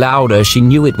sirens grew louder, she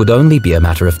knew it would only be a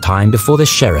matter of time before the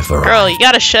sheriff arrived. Girl, you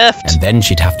gotta shift. And then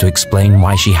she'd have to explain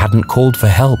why she hadn't called for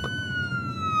help.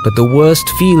 But the worst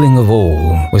feeling of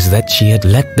all was that she had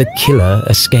let the killer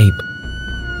escape.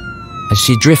 As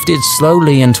she drifted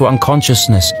slowly into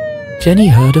unconsciousness, Jenny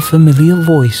heard a familiar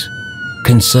voice,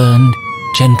 concerned,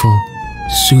 gentle,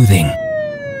 soothing.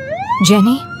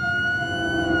 Jenny?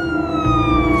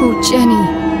 Oh, Jenny,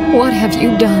 what have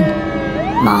you done?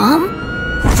 Mom?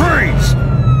 Freeze!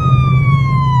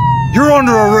 You're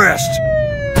under arrest!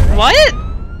 What?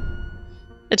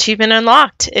 Achievement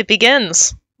unlocked. It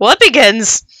begins. What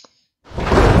begins?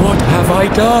 What have I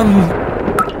done?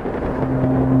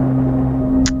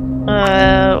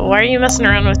 Why are you messing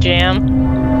around with Jam?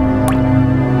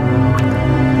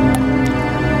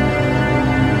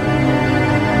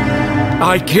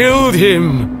 I killed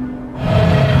him!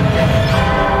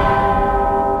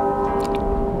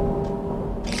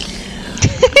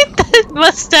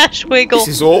 Mustache wiggle. This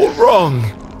is all wrong.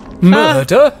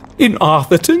 Murder in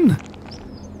Arthurton?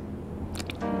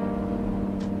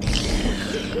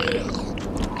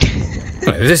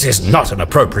 This is not an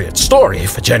appropriate story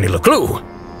for Jenny LeClue.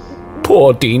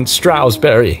 Poor Dean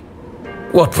Stroudsbury.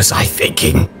 What was I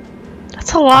thinking?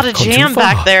 That's a lot of gone too jam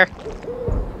back far. there.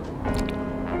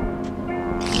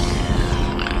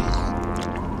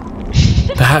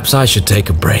 Perhaps I should take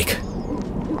a break.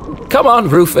 Come on,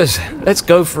 Rufus. Let's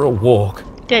go for a walk.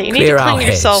 Yeah, you need Clear to our clean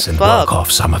heads yourself and up. work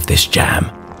off some of this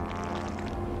jam.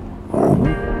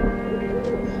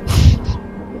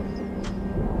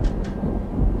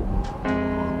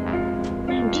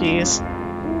 Jeez.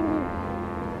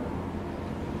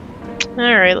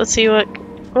 Alright, let's see what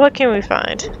can we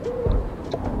find.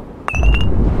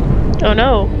 Oh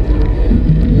no.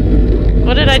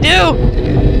 What did I do?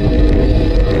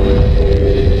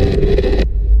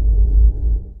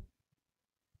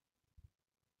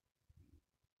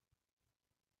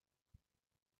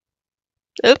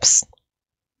 Oops.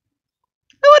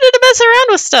 I wanted to mess around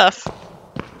with stuff.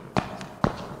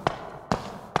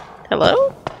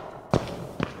 Hello?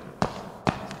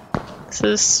 This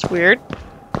is weird.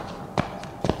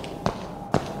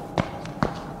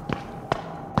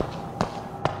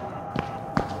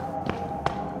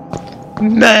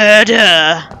 Murder!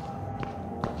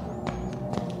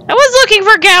 I was looking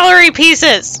for gallery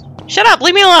pieces! Shut up,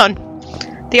 leave me alone!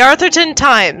 The Arthurton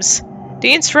Times.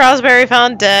 Dean Stroudsbury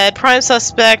found dead. Prime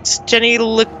suspect Julie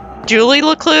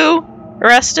LeClue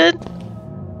arrested.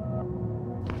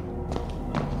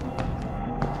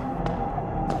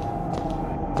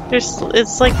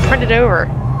 It's like printed over.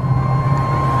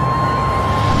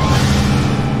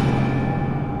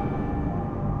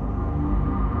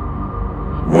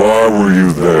 Why were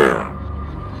you there?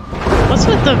 What's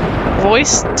with the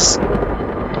voice?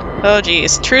 Oh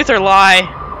geez, truth or lie?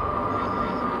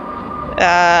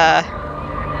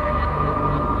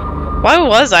 Why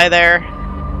was I there?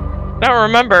 I don't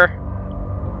remember.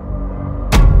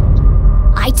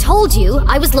 I told you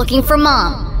I was looking for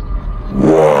Mom.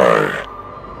 Why?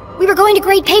 We were going to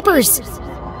grade papers.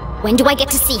 When do I get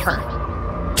to see her?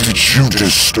 Did you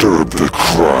disturb the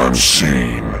crime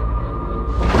scene?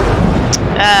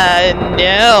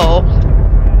 No.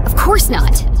 Of course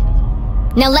not.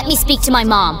 Now let me speak to my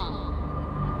mom.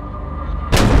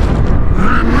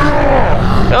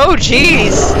 Oh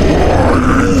jeez.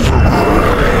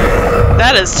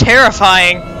 That is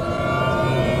terrifying.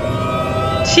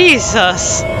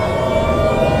 Jesus.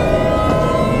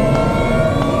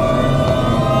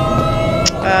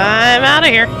 I'm out of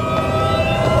here.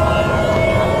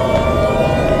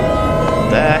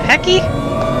 The hecky?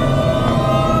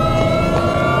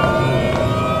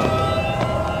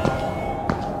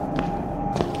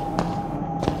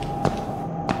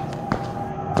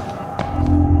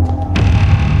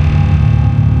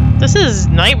 This is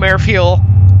nightmare fuel.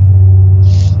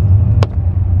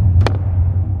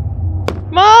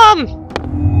 Mom!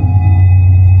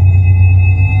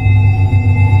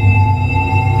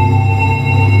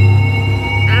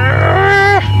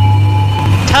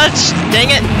 Touch! Dang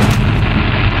it!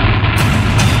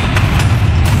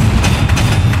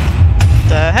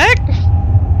 The heck?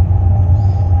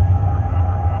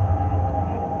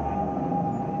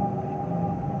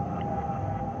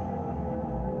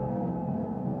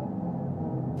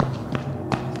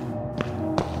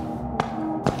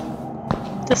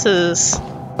 This is...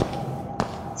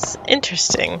 It's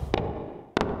interesting.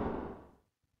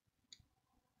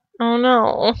 Oh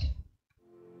no.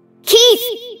 Keith!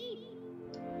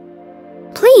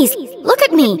 Please, look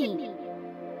at me!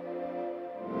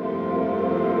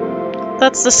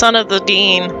 That's the son of the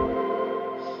dean.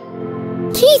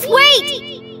 Keith, wait!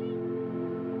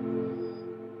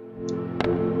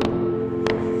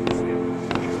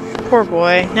 Poor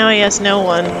boy. Now he has no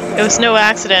one. It was no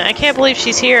accident. I can't believe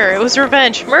she's here. It was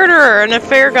revenge. Murderer! An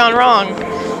affair gone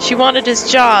wrong. She wanted his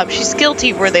job. She's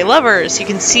guilty. Were they lovers? You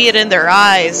can see it in their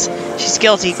eyes. She's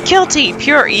guilty. Guilty!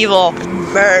 Pure evil.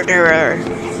 Murderer.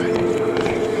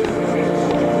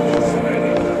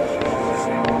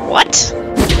 What?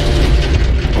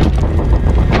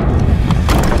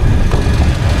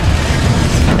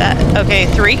 Okay,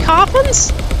 3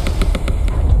 coffins?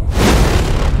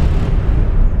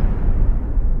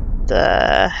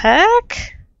 The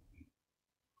heck?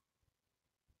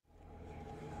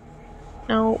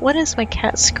 No, what is my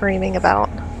cat screaming about?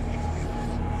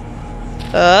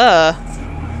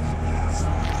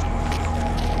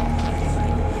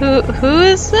 Who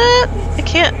is that? I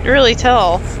can't really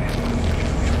tell.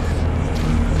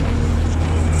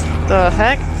 The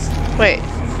heck? Wait.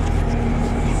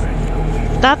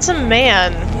 That's a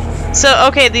man. So,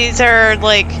 okay, these are,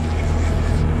 like...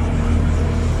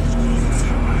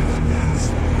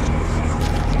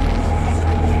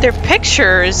 They're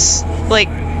pictures. Like,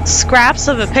 scraps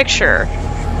of a picture.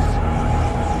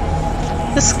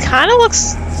 This kind of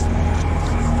looks...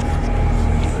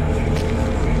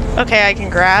 Okay, I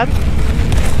can grab.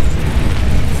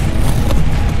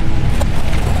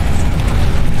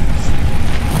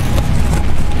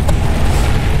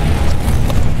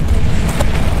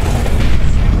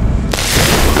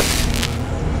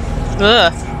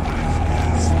 Ugh.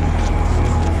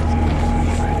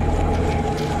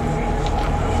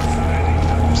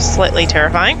 Slightly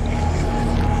terrifying.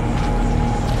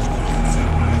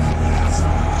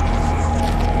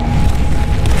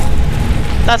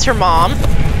 That's her mom.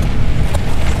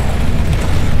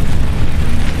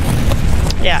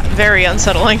 Yeah, very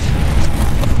unsettling.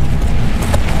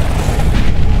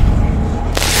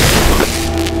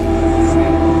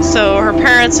 So her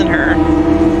parents and her.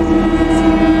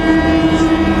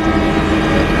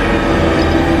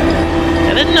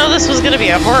 I didn't know this was gonna be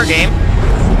a horror game.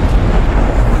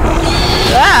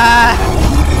 Ah!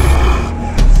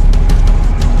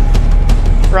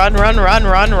 Run, run, run,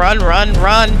 run, run, run,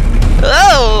 run.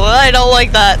 Oh, I don't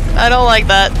like that. I don't like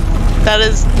that. That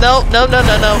is no, no, no,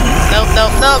 no, no, no, no,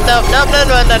 no, no, no,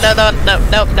 no, no, no, no, no,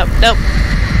 no, no, no.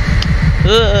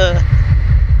 Ugh.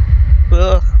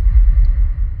 Ugh.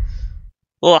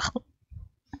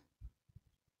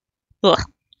 Ugh.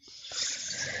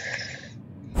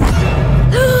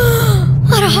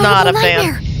 What a horrible Not a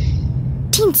nightmare. fan.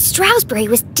 Dean Stroudsbury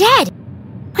was dead.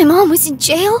 My mom was in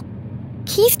jail.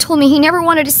 Keith told me he never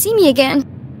wanted to see me again.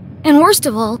 And worst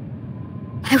of all,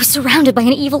 I was surrounded by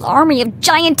an evil army of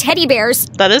giant teddy bears.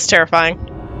 That is terrifying.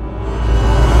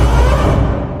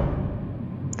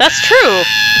 That's true.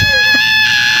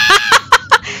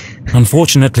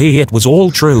 Unfortunately, it was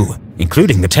all true,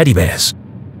 including the teddy bears.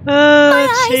 My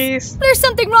Jeez. eyes! There's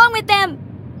something wrong with them.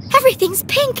 Everything's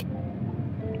pink.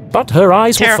 But her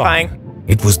eyes Terrifying. were fine.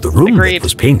 It was the room Agreed. that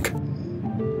was pink.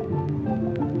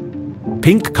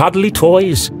 Pink cuddly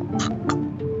toys.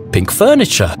 Pink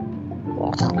furniture.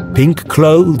 Pink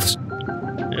clothes.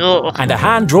 Ugh. And a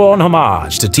hand-drawn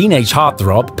homage to teenage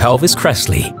heartthrob Pelvis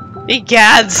Cressley.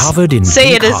 Egads. Covered in Say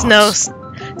pink it is no. hearts.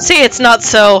 Say it's not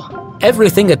so.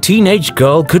 Everything a teenage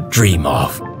girl could dream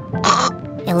of.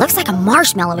 It looks like a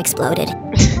marshmallow exploded.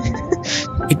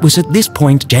 It was at this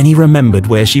point Jenny remembered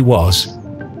where she was.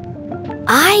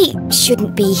 I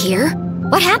shouldn't be here.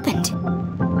 What happened?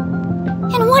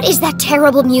 And what is that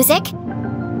terrible music?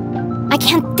 I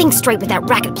can't think straight with that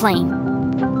racket playing.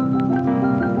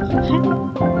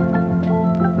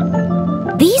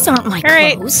 These aren't my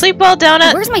Alright, clothes. sleep well,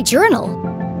 Donut. Where's my journal?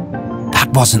 That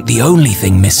wasn't the only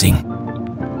thing missing.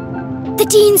 The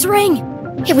Dean's ring!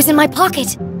 It was in my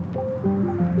pocket.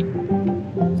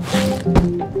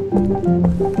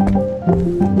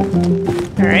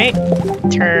 Alright,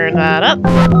 turn that up.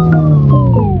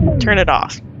 Turn it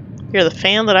off. You're the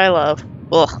fan that I love.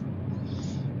 Ugh.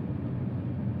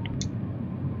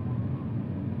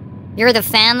 You're the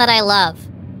fan that I love.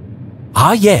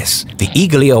 Ah yes, the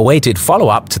eagerly awaited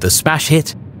follow-up to the smash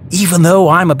hit. Even though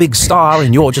I'm a big star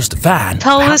and you're just a fan, perhaps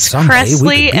Pelvis someday we could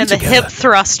Cressley be and the together. hip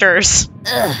thrusters.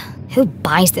 Ugh, who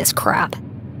buys this crap?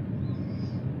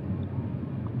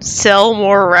 Sell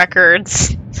more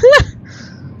records.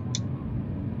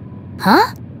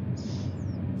 Huh?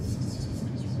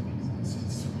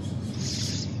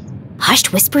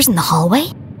 Hushed whispers in the hallway?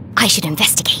 I should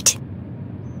investigate.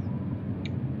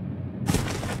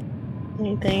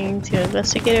 Anything to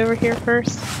investigate over here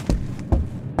first?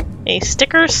 Any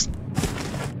stickers?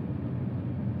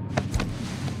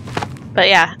 But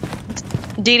yeah,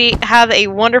 Dee Dee, have a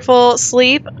wonderful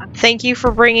sleep. Thank you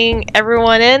for bringing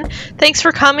everyone in. Thanks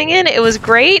for coming in. It was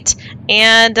great.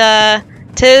 And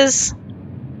Mr.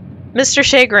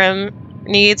 Shagrim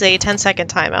needs a 10-second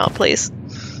timeout, please.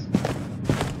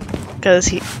 Because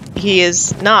he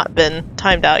has not been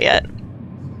timed out yet.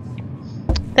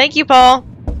 Thank you, Paul.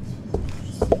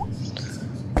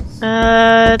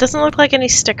 Doesn't look like any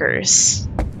stickers.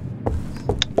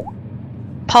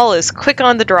 Paul is quick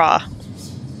on the draw.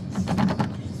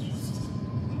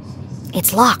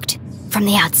 It's locked from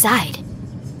the outside.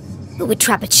 Who would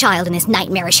trap a child in this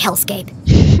nightmarish hellscape?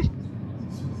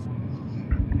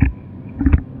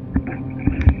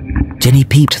 Jenny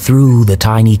peeped through the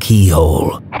tiny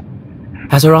keyhole.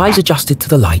 As her eyes adjusted to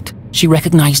the light, she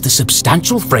recognized the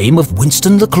substantial frame of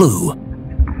Winston LeClue,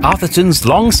 Arthurton's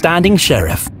long-standing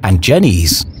sheriff, and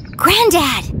Jenny's...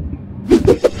 Granddad!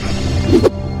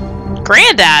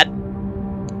 Granddad?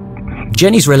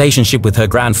 Jenny's relationship with her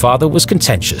grandfather was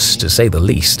contentious, to say the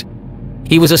least.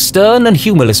 He was a stern and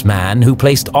humorless man who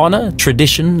placed honor,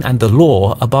 tradition, and the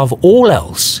law above all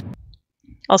else.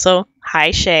 Also,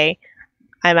 hi Shay.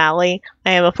 I'm Allie.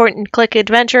 I am a point-and-click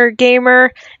adventure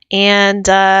gamer, and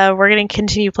we're going to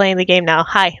continue playing the game now.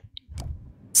 Hi.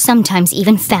 Sometimes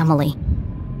even family.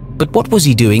 But what was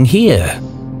he doing here?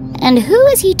 And who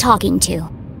is he talking to?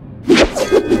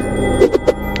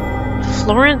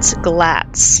 Florence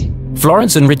Glatz.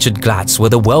 Florence and Richard Glatz were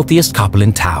the wealthiest couple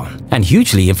in town, and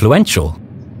hugely influential.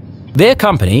 Their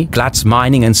company, Glatz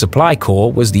Mining and Supply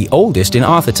Corps, was the oldest in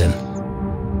Arthurton.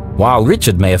 While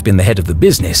Richard may have been the head of the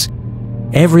business,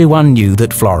 everyone knew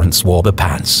that Florence wore the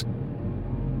pants.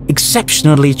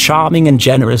 Exceptionally charming and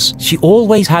generous, she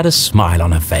always had a smile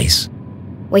on her face.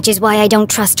 Which is why I don't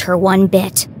trust her one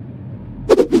bit.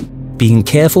 Being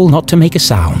careful not to make a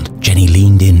sound, Jenny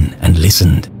leaned in and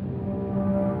listened.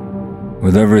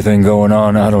 With everything going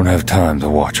on, I don't have time to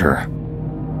watch her.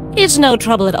 It's no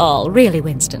trouble at all, really,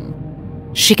 Winston.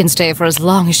 She can stay for as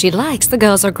long as she likes. The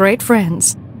girls are great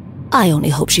friends. I only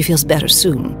hope she feels better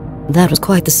soon. That was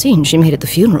quite the scene she made at the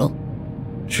funeral.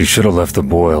 She should have left the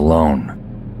boy alone.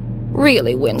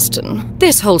 Really, Winston,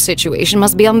 this whole situation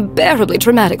must be unbearably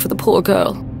traumatic for the poor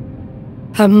girl.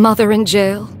 Her mother in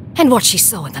jail, and what she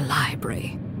saw in the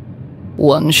library.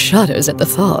 One shudders at the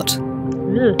thought.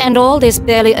 Ugh. And all this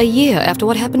barely a year after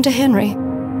what happened to Henry.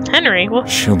 Henry? Well,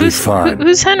 She'll be fine.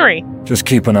 Who's Henry? Just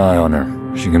keep an eye on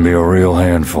her. She can be a real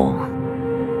handful.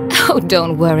 Oh,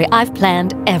 don't worry, I've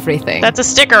planned everything. That's a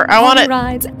sticker. I want Pony it.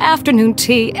 rides, afternoon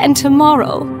tea, and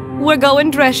tomorrow we're going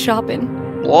dress shopping.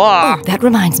 Whoa. Oh, that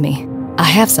reminds me. I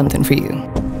have something for you.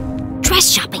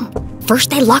 Dress shopping? First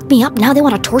they locked me up, now they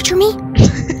want to torture me?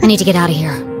 I need to get out of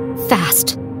here.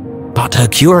 Fast. But her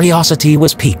curiosity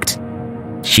was piqued.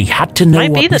 She had to know Might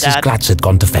be what the Mrs. dad. Glatz had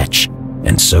gone to fetch,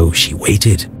 and so she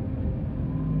waited.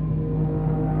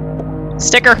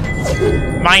 Sticker.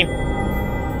 Mine.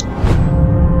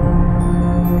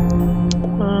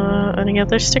 Any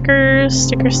other stickers?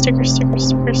 Sticker.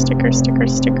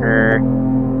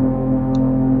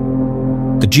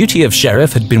 The duty of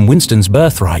sheriff had been Winston's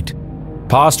birthright,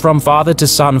 passed from father to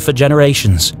son for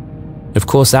generations. Of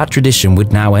course, that tradition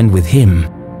would now end with him,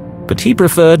 but he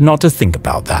preferred not to think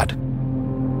about that.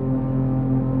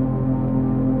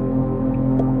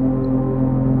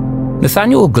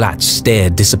 Nathaniel Glatz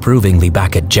stared disapprovingly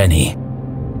back at Jenny.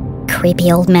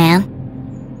 Creepy old man.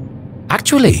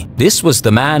 Actually, this was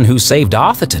the man who saved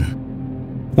Arthurton.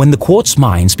 When the quartz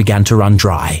mines began to run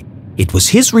dry, it was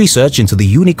his research into the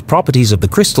unique properties of the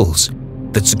crystals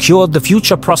that secured the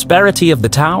future prosperity of the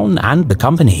town and the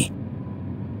company.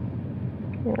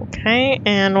 Okay,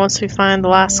 and once we find the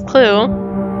last clue,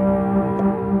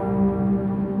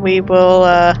 we will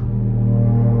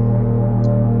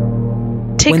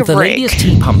take When a break. Thalelius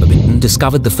T. Pumpermitten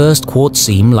discovered the first quartz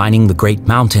seam lining the Great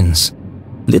Mountains,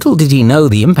 little did he know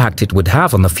the impact it would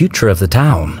have on the future of the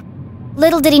town.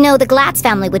 Little did he know the Glatz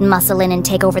family would muscle in and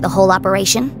take over the whole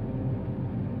operation.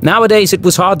 Nowadays, it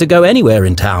was hard to go anywhere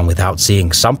in town without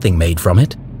seeing something made from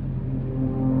it.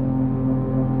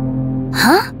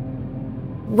 Huh?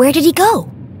 Where did he go?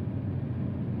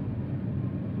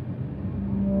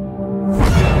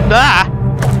 Ah!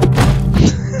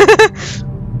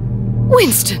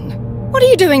 Winston, what are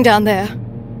you doing down there?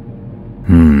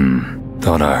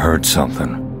 Thought I heard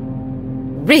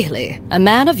something. Really? A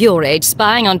man of your age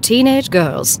spying on teenage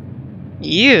girls?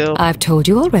 You. I've told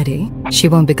you already, she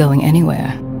won't be going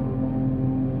anywhere.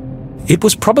 It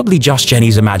was probably just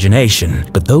Jenny's imagination,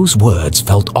 but those words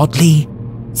felt oddly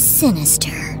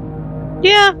sinister.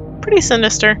 Yeah, pretty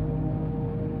sinister.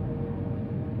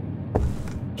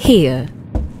 Here.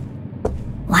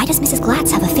 Why does Mrs.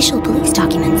 Glatz have official police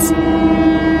documents?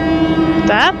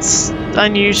 That's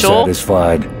unusual.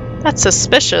 Satisfied. That's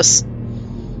suspicious.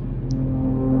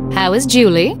 How is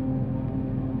Julie?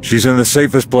 She's in the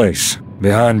safest place,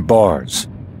 behind bars.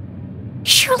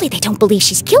 Surely they don't believe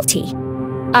she's guilty.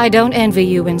 I don't envy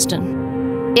you,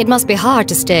 Winston. It must be hard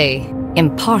to stay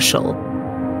impartial.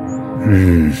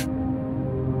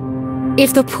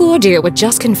 If the poor dear would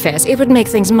just confess, it would make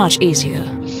things much easier.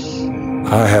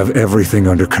 I have everything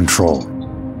under control.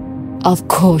 Of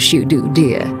course you do,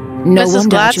 dear. No Mrs. one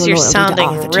doubts Glatz, your you're loyalty to sounding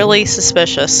Arthurton. really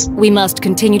suspicious. We must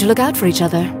continue to look out for each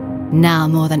other, now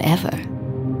more than ever.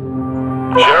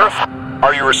 Sheriff,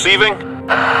 are you receiving?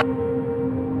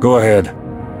 Go ahead.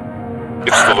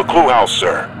 It's the LeClue house,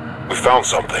 sir. We found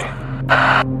something.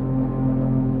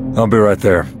 I'll be right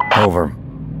there. Over.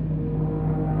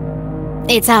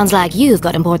 It sounds like you've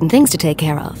got important things to take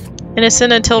care of.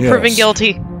 Innocent until Yes. proven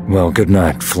guilty. Well, good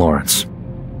night, Florence.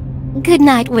 Good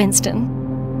night,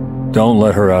 Winston. Don't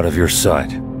let her out of your sight.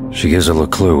 She is a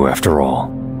LeClue, after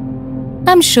all.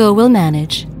 I'm sure we'll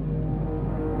manage.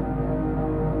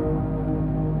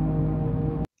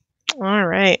 All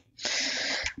right.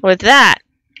 With that,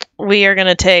 we are going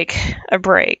to take a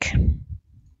break.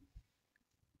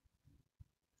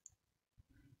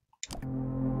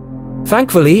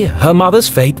 Thankfully, her mother's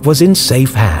fate was in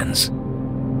safe hands.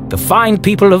 The fine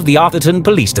people of the Arthurton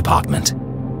Police Department.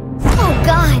 Oh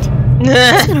God!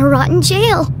 She's gonna rot in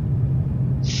jail.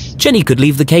 Jenny could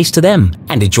leave the case to them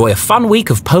and enjoy a fun week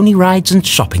of pony rides and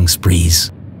shopping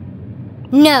sprees.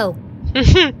 No.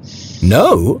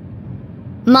 No?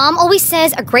 Mom always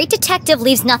says a great detective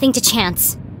leaves nothing to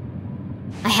chance.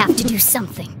 I have to do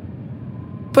something.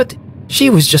 But she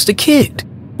was just a kid.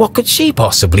 What could she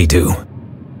possibly do?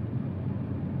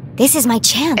 This is my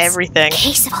chance. Everything.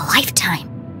 Case of a lifetime.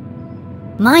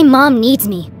 My mom needs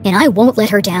me, and I won't let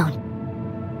her down.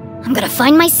 I'm gonna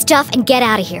find my stuff and get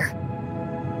out of here.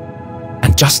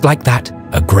 And just like that,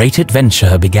 a great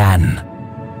adventure began.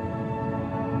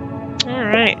 All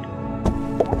right.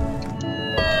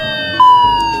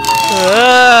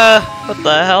 What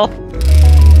the hell?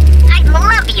 I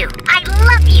love you. I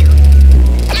love you.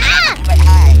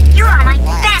 Ah! You are my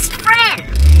best friend.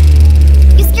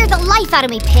 You scared the life out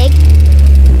of me, pig.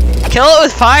 Kill it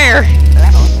with fire.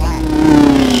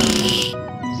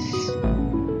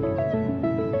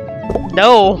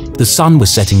 No. The sun was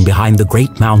setting behind the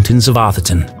great mountains of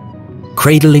Arthurton,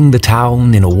 cradling the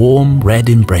town in a warm red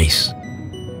embrace.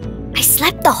 I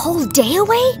slept the whole day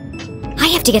away? I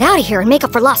have to get out of here and make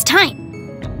up for lost time.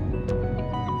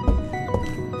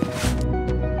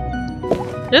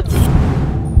 Oops.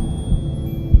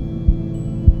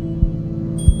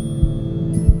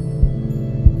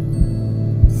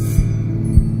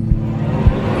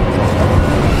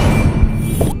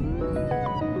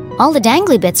 All the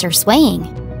dangly bits are swaying.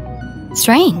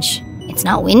 Strange. It's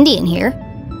not windy in here.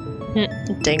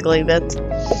 Dangly bits.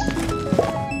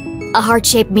 A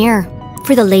heart-shaped mirror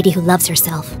for the lady who loves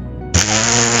herself.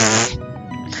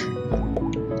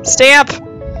 Stay up.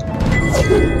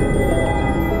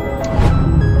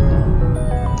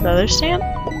 Another stand?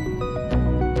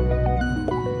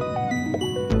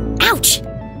 Ouch!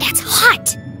 That's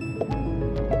hot!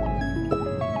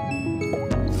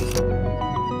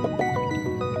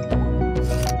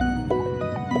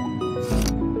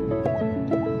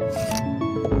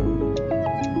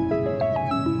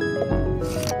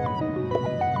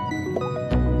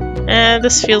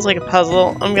 This feels like a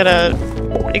puzzle. I'm gonna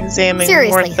examine more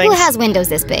Seriously, things. who has windows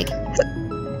this big?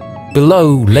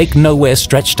 Below, Lake Nowhere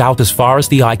stretched out as far as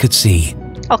the eye could see.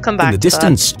 I'll come back In the to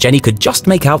distance, Jenny could just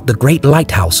make out the great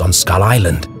lighthouse on Skull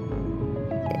Island.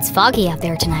 It's foggy out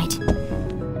there tonight.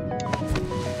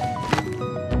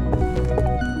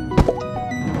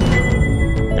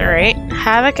 that. Alright.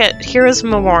 Havoc at Heroes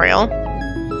Memorial.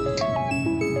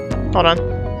 Hold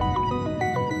on.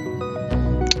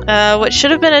 What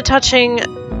should have been a touching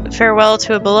farewell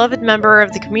to a beloved member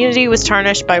of the community was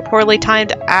tarnished by a poorly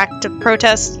timed act of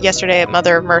protest yesterday at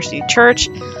Mother of Mercy Church.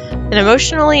 An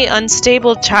emotionally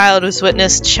unstable child was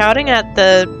witnessed shouting at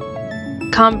the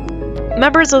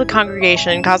members of the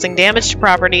congregation, causing damage to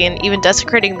property and even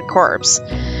desecrating the corpse.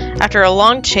 After a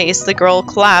long chase, the girl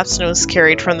collapsed and was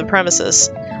carried from the premises.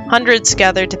 Hundreds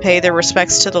gathered to pay their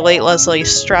respects to the late Leslie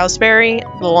Stroudsbury,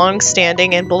 the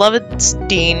long-standing and beloved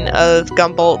dean of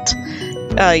Gumboldt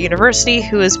University,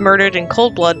 who was murdered in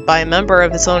cold blood by a member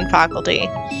of his own faculty.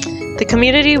 The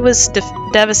community was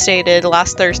devastated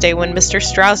last Thursday when Mr.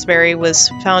 Strasberry was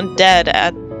found dead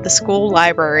at the school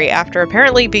library after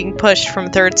apparently being pushed from a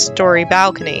third-story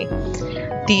balcony.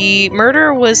 The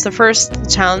murder was the first the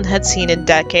town had seen in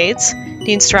decades.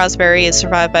 Dean Strasberry is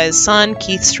survived by his son,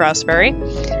 Keith Strasberry.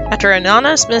 After an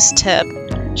anonymous tip,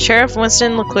 Sheriff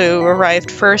Winston LeClue arrived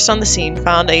first on the scene,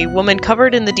 found a woman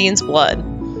covered in the Dean's blood.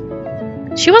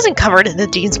 She wasn't covered in the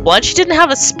Dean's blood. She didn't have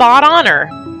a spot on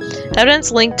her.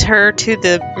 Evidence linked her to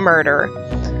the murder.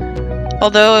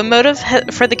 Although a motive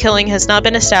for the killing has not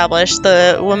been established,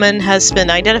 the woman has been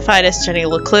identified as Jenny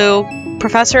LeClue,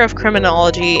 professor of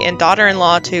criminology and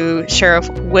daughter-in-law to Sheriff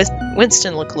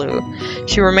Winston LeClue.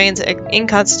 She remains in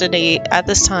custody at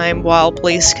this time while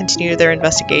police continue their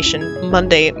investigation.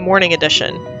 Monday morning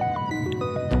edition.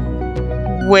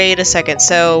 Wait a second,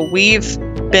 so we've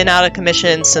been out of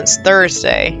commission since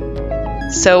Thursday.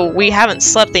 So we haven't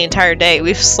slept the entire day.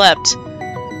 We've slept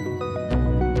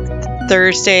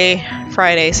Thursday,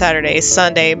 Friday, Saturday,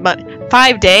 Sunday,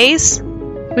 5 days?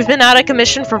 We've been out of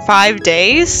commission for 5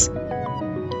 days?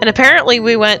 And apparently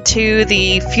we went to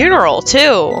the funeral,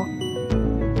 too.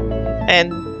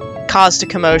 And caused a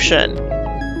commotion.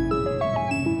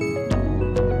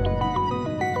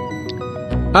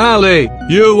 Ali,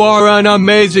 you are an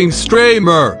amazing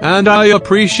streamer, and I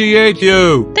appreciate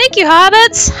you. Thank you,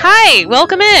 Hobbits! Hi,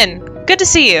 welcome in. Good to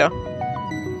see you.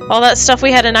 All that stuff we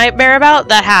had a nightmare about,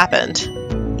 that happened.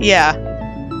 Yeah.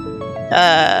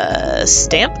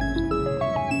 Stamp?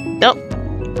 Nope.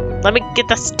 Let me get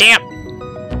the stamp.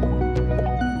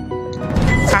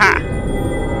 Haha.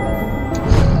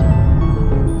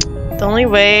 The only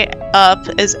way up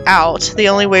is out. The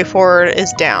only way forward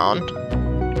is down.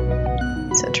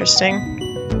 It's interesting.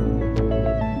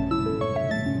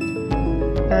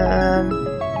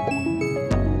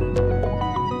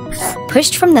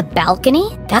 Pushed from the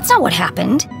balcony? That's not what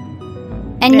happened.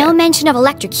 And no mention of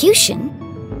electrocution.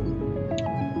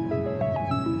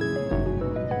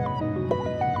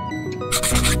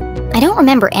 I don't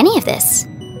remember any of this.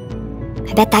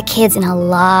 I bet that kid's in a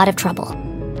lot of trouble.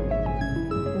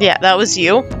 Yeah, that was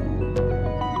you.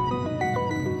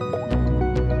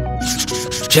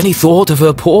 Jenny thought of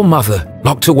her poor mother,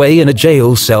 locked away in a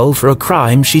jail cell for a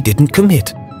crime she didn't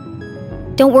commit.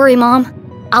 Don't worry, Mom.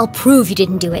 I'll prove you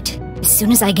didn't do it as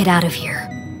soon as I get out of here.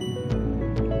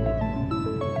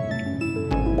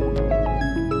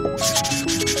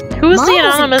 Who's Mom the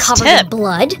anonymous wasn't covered tip? in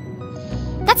blood.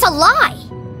 That's a lie.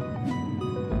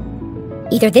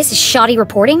 Either this is shoddy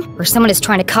reporting, or someone is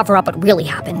trying to cover up what really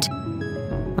happened.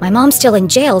 My mom's still in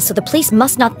jail, so the police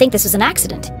must not think this was an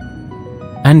accident.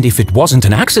 And if it wasn't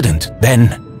an accident, then...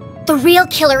 The real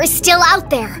killer is still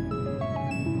out there.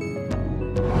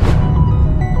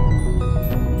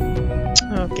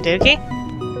 Okie dokie.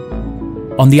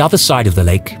 On the other side of the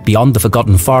lake, beyond the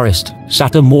Forgotten Forest,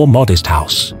 sat a more modest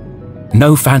house.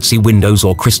 No fancy windows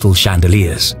or crystal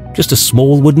chandeliers, just a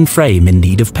small wooden frame in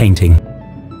need of painting.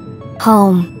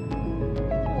 Home.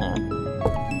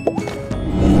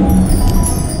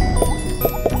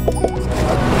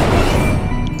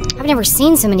 I've never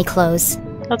seen so many clothes.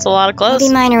 That's a lot of clothes.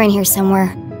 Maybe mine are in here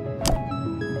somewhere.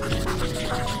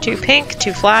 Too pink,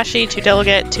 too flashy, too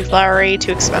delicate, too flowery,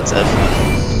 too expensive.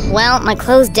 Well, my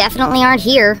clothes definitely aren't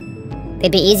here.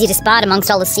 They'd be easy to spot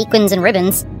amongst all the sequins and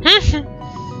ribbons.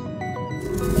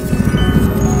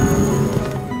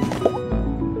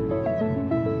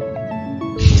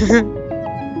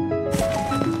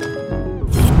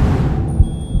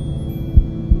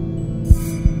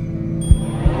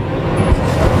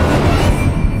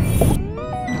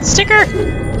 Sticker!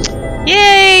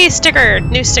 Yay! Sticker!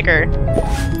 New sticker.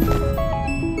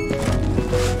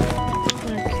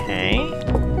 Okay.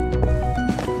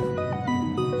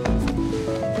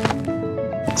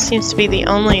 Seems to be the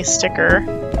only sticker.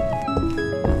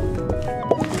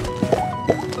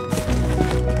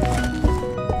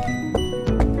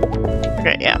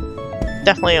 Okay, yeah.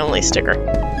 Definitely only sticker.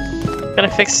 Gotta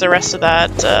fix the rest of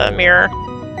that mirror.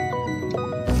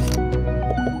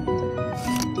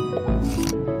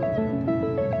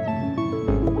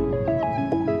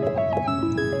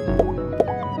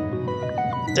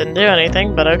 Didn't do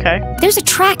anything, but okay. There's a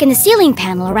track in the ceiling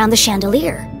panel around the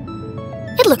chandelier.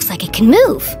 It looks like it can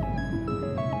move.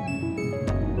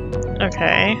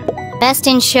 Okay. Best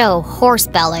in show, horse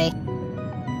ballet.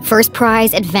 First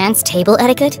prize, advanced table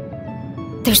etiquette.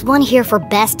 There's one here for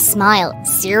best smile.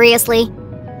 Seriously?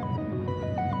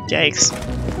 Yikes.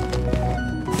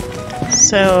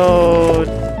 So...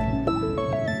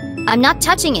 I'm not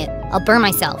touching it. I'll burn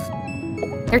myself.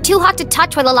 They're too hot to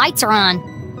touch while the lights are on.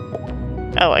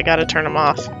 Oh, I gotta turn them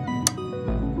off.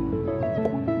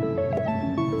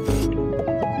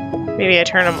 Maybe I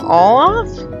turn them all off?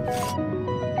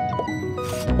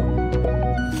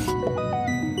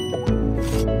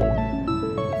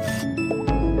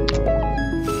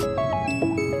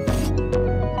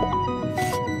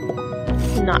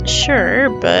 Not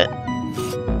sure, but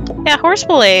yeah, horse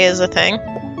belay is a thing.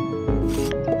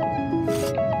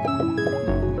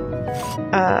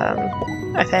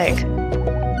 I think.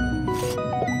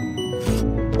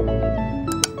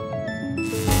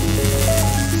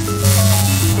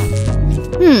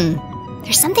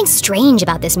 There's something strange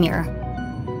about this mirror.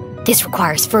 This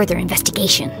requires further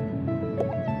investigation.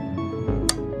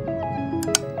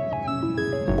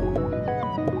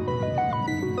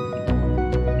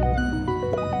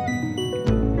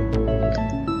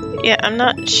 Yeah, I'm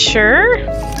not sure.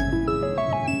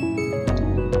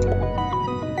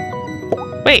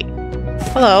 Wait.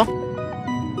 Hello.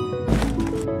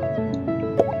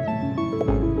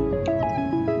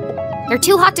 They're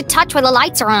too hot to touch while the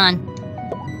lights are on.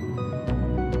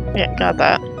 Yeah, got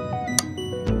that.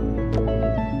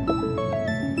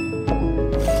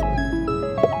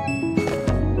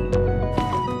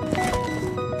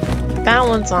 That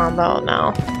one's on though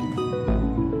now.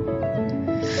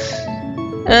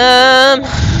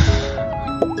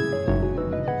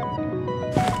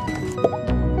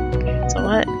 Okay, so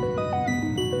what?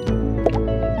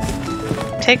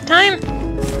 Take time?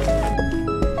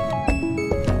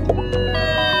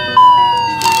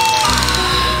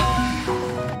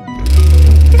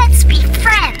 Let's be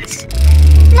friends.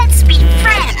 Let's be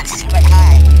friends.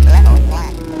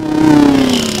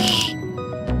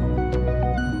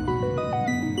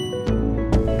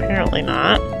 Apparently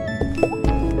not.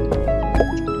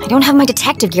 I don't have my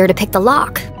detective gear to pick the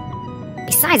lock.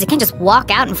 Besides, I can't just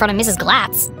walk out in front of Mrs.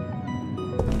 Glatz.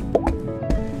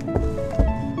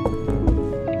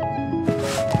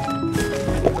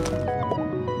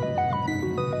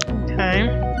 Okay.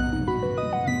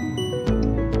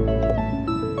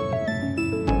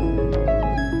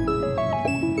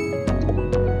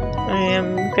 I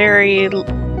am very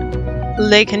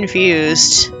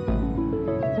confused.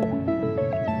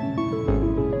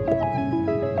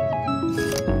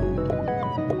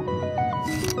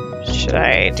 Should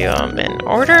I do them in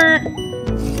order?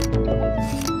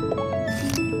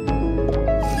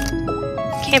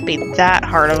 Can't be that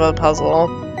hard of a puzzle.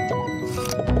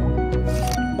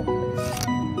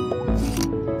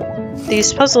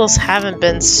 These puzzles haven't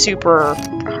been super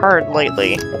hard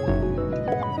lately.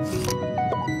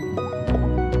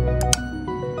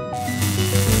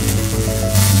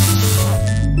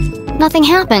 Nothing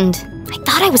happened. I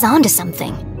thought I was onto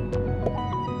something.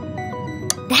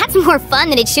 That's more fun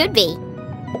than it should be.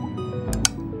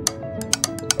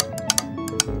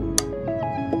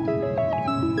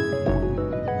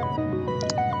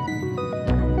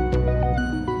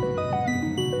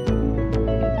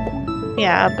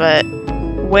 Yeah, but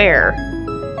where?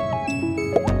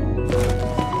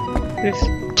 We've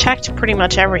checked pretty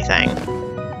much everything.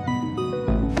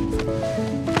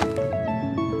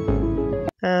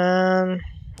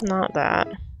 Not that.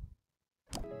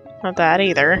 Not that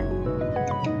either.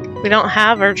 We don't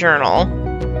have our journal.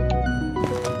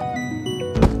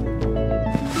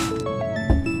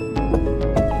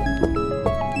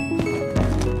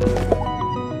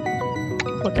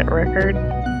 Look at record.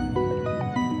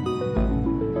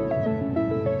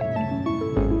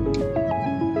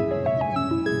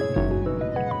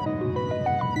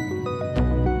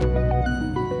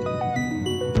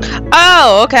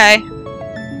 Oh, okay.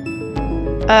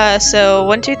 So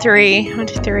 1, 2, 3. 1,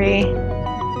 2, 3.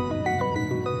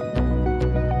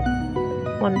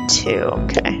 1, 2.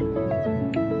 Okay.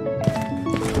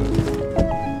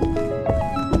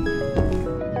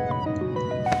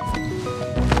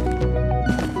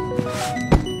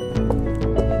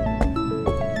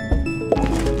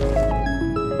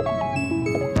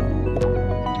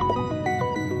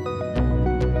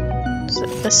 Is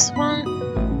it this one?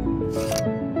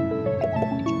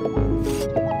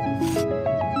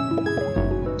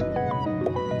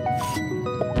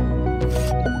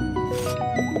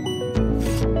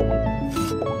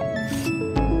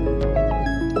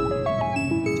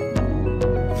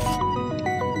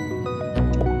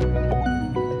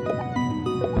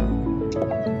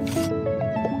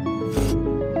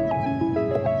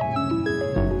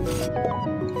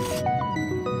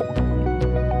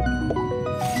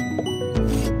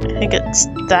 I think it's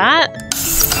that.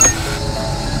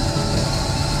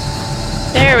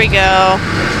 There we go.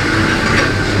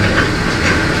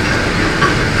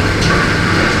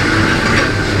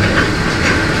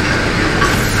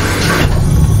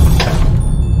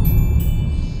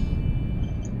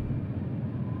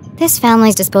 This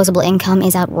family's disposable income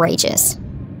is outrageous.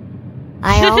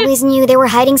 I always knew they were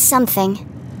hiding something.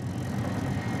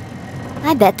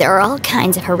 I bet there are all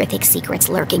kinds of horrific secrets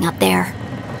lurking up there.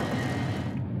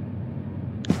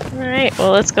 Alright,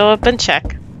 well, let's go up and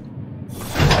check.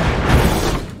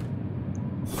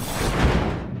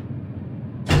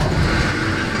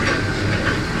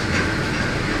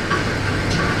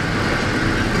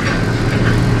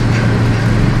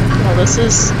 Well, this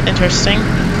is interesting.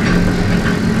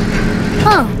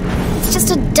 Oh, it's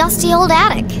just a dusty old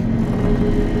attic.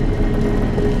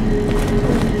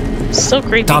 So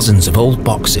creepy. Dozens of old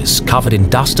boxes covered in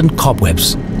dust and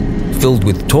cobwebs, filled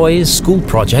with toys, school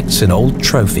projects, and old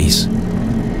trophies.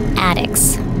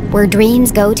 Attics, where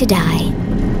dreams go to die.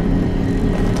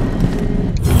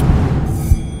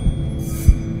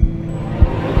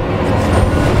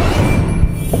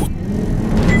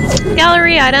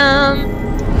 Gallery item!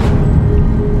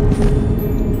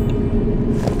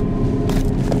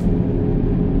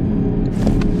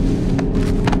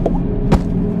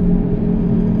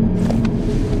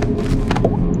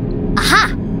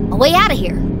 Aha! A way out of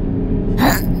here.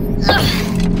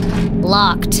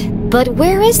 Locked. But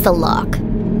where is the lock?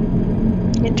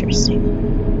 Interesting.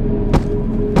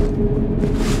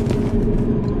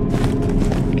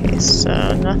 Okay,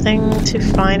 so nothing to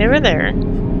find over there.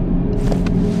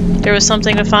 There was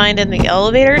something to find in the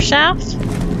elevator shaft?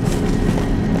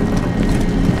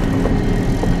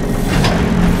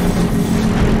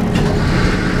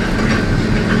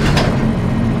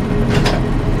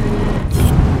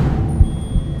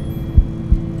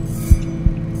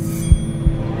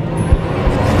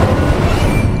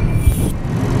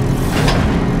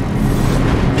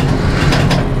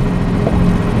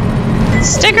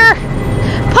 Sticker!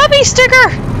 Puppy sticker!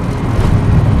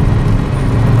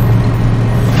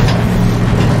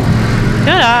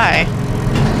 Good eye.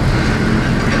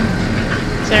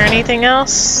 Is there anything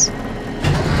else?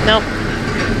 Nope.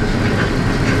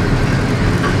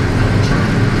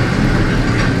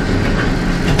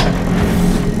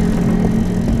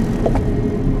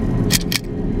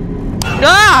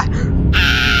 Ah!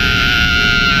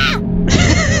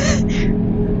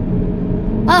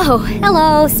 Oh,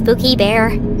 hello, spooky bear.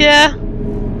 Yeah,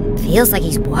 Feels like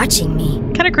he's watching me.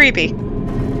 kind of creepy.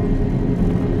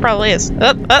 Probably is.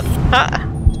 Up, up, ah.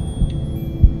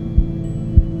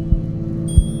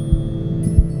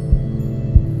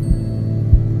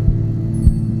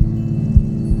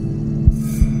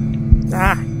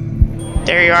 Ah,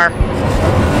 there you are.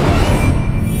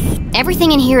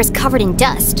 Everything in here is covered in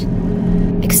dust.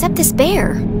 Except this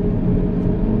bear.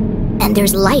 And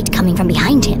there's light coming from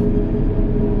behind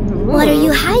him. What are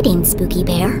you hiding, spooky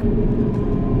bear?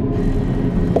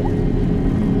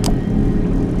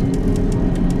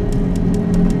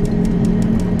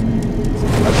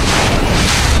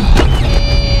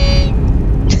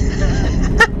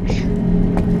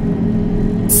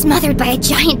 Smothered by a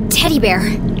giant teddy bear.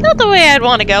 Not the way I'd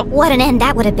want to go. What an end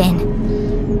that would have been.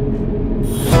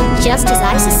 Just as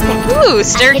I suspected. Ooh, a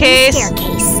staircase. hidden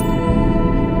staircase.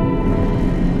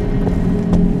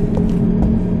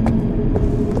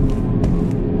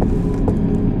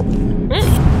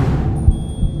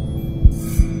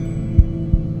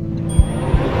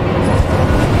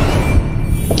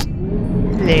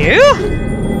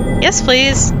 Hello? Yes,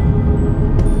 please.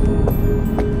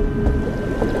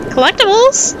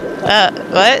 Collectibles?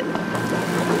 What?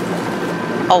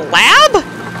 A lab?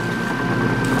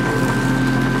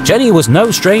 Jenny was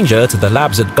no stranger to the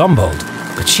labs at Gumboldt,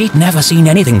 but she'd never seen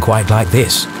anything quite like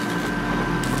this.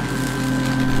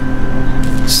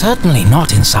 Certainly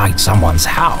not inside someone's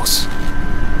house.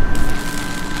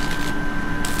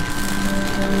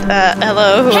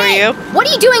 Hello, who are you? What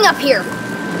are you doing up here?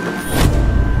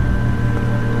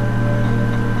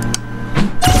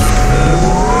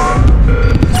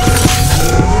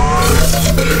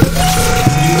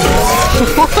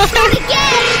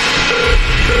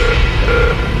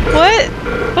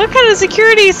 What kind of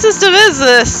security system is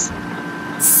this?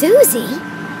 Susie?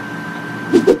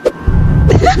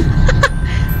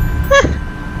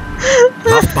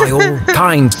 Loved by all,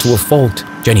 kind to a fault,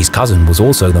 Jenny's cousin was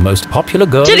also the most popular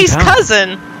girl Jenny's in town.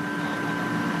 cousin!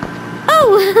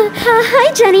 Oh,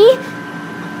 hi, Jenny.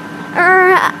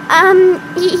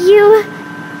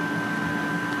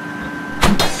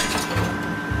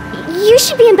 You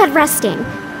should be in bed resting.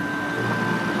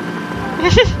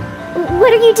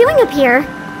 What are you doing up here?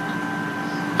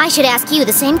 I should ask you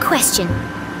the same question.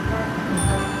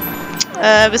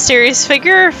 Mysterious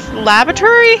figure?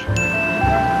 Laboratory?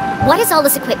 What is all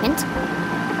this equipment?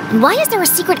 And why is there a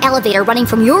secret elevator running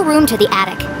from your room to the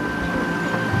attic?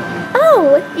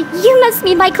 Oh, you must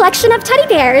mean my collection of teddy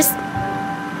bears.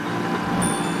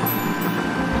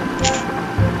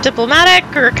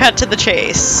 Diplomatic or cut to the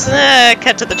chase?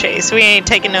 Cut to the chase. We ain't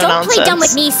taking no nonsense. Don't play dumb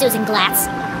with me, Susan Glatz.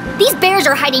 These bears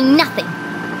are hiding nothing.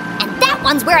 And that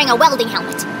one's wearing a welding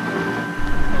helmet.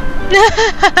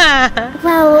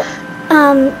 Well,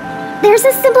 there's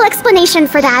a simple explanation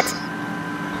for that.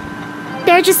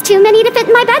 There are just too many to fit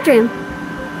in my bedroom.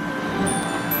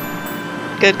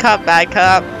 Good cop, bad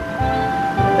cop.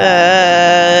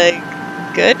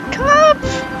 Good cop?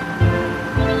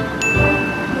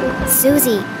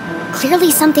 Susie,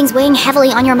 clearly something's weighing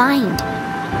heavily on your mind.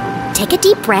 Take a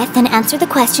deep breath and answer the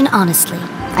question honestly.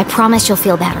 I promise you'll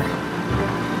feel better.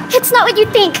 It's not what you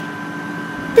think.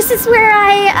 This is where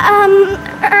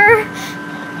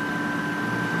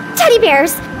teddy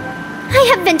bears.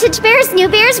 I have vintage bears, new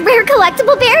bears, rare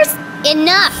collectible bears.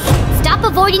 Enough! Stop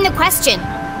avoiding the question.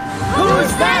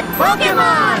 Who's that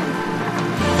Pokemon?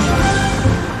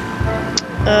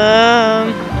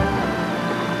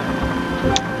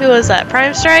 Who was that?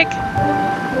 Prime Strike?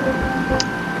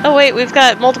 Oh wait, we've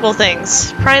got multiple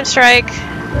things. Prime Strike.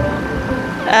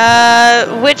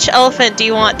 Which elephant do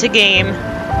you want to game?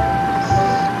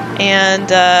 And,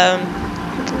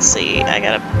 let's see, I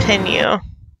gotta pin you.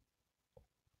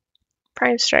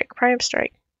 Prime Strike, Prime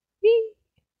Strike. Whee!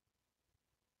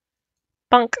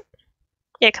 Bunk.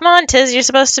 Yeah, come on, Tiz, you're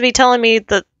supposed to be telling me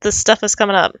that this stuff is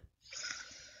coming up.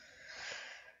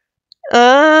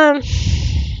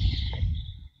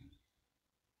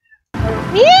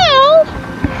 Meow!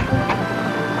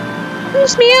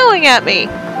 Who's meowing at me?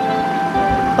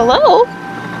 Hello?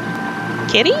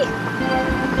 Kitty?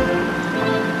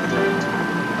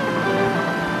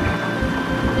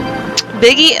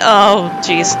 Biggie? Oh,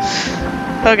 jeez.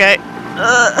 Okay.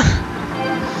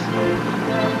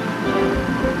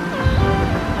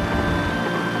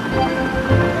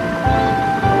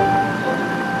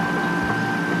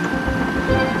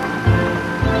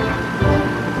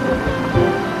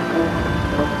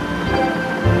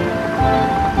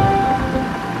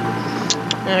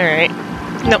 Alright.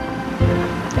 Nope.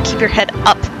 Keep your head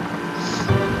up.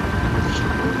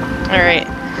 Alright.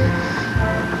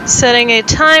 Setting a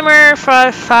timer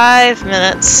for 5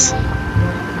 minutes.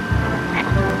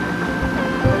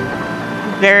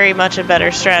 Very much a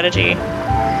better strategy.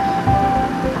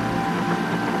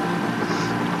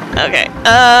 Okay.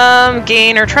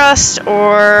 Gain her trust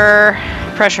or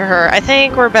pressure her. I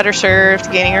think we're better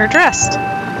served gaining her trust.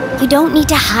 You don't need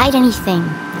to hide anything.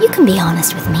 You can be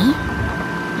honest with me.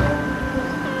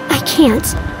 I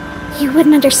can't. You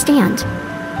wouldn't understand.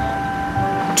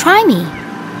 Try me.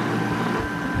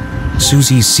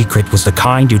 Susie's secret was the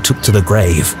kind you took to the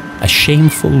grave. A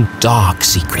shameful, dark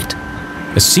secret.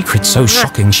 A secret so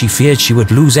shocking she feared she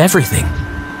would lose everything.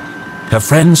 Her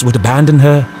friends would abandon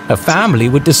her. Her family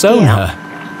would disown her.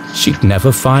 She'd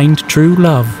never find true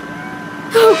love.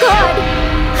 Oh God!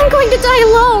 I'm going to die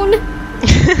alone!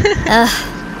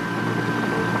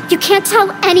 You can't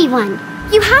tell anyone.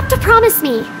 You have to promise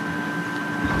me.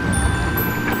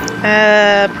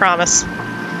 Promise.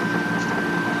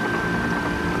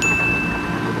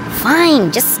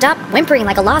 Fine, just stop whimpering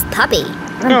like a lost puppy.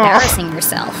 You're embarrassing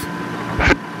yourself.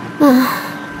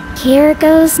 Here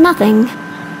goes nothing.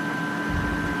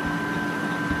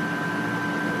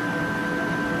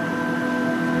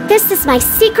 This is my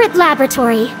secret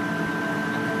laboratory.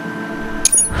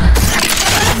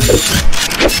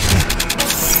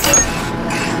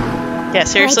 Yeah,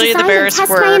 seriously, the bears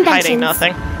were hiding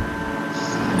nothing.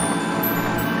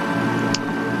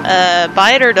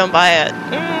 Buy it or don't buy it?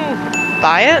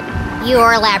 Buy it?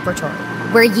 Your laboratory,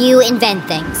 where you invent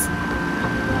things.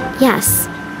 Yes.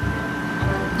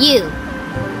 You,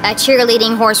 a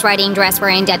cheerleading, horse-riding,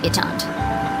 dress-wearing debutante.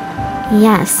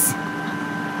 Yes.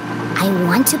 I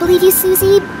want to believe you,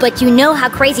 Susie, but you know how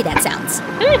crazy that sounds.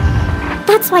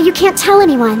 That's why you can't tell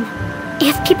anyone.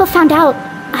 If people found out,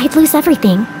 I'd lose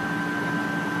everything.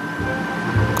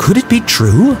 Could it be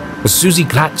true? Was Susie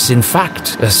Glatz, in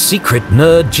fact, a secret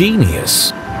nerd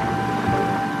genius?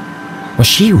 Was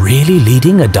she really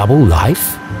leading a double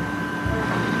life?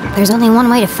 There's only one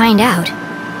way to find out.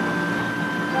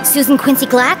 Susan Quincy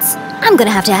Glatz, I'm gonna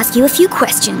have to ask you a few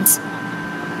questions.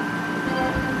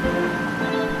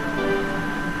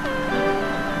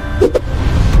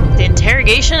 The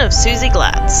interrogation of Susie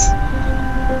Glatz.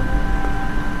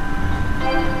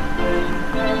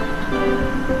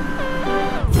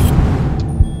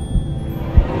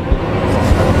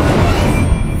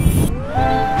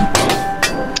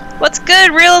 What's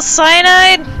good, real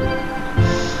cyanide?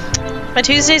 My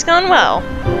Tuesday's going well.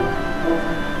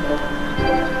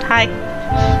 Hi.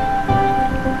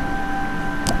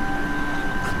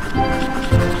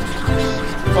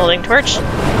 Holding torch.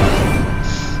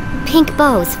 pink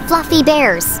bows, fluffy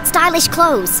bears, stylish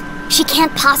clothes. She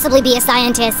can't possibly be a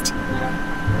scientist.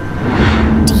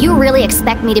 Do you really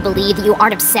expect me to believe that you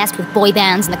aren't obsessed with boy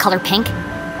bands and the color pink?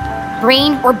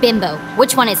 Brain or bimbo?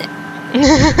 Which one is it?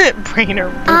 Brain or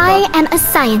bimbo? I am a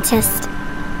scientist.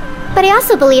 But I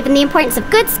also believe in the importance of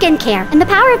good skincare and the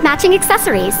power of matching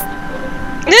accessories.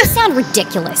 You sound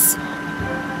ridiculous.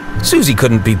 Susie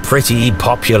couldn't be pretty,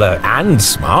 popular, and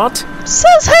smart. Says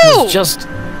She who? was just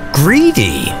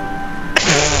greedy.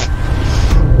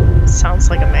 Sounds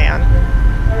like a man.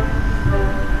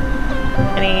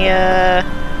 Any,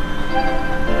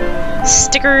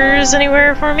 stickers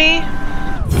anywhere for me?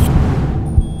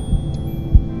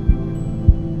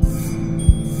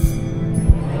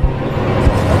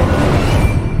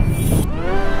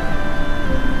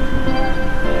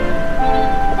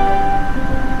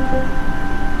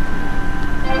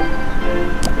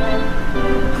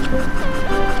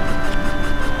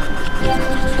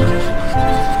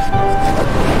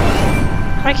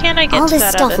 Why can't I get all to this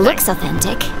that stuff other looks thing?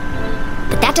 authentic,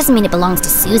 but that doesn't mean it belongs to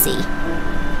Susie.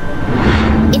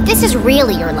 If this is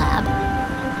really your lab,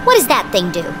 what does that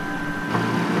thing do?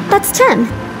 That's Tim.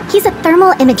 He's a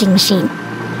thermal imaging machine.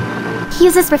 He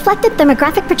uses reflected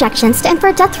thermographic projections to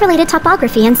infer depth-related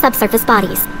topography in subsurface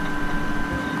bodies.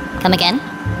 Come again?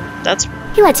 That's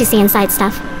He lets you see inside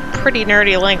stuff. pretty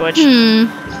nerdy language.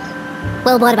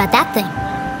 Well, what about that thing?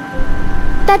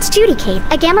 That's Judy Cave,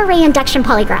 a gamma-ray induction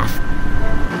polygraph.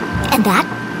 And that?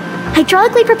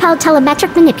 Hydraulically propelled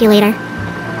telemetric manipulator.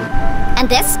 And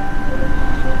this?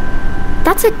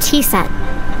 That's a tea set.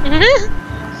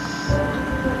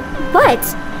 What?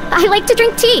 I like to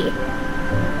drink tea.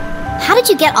 How did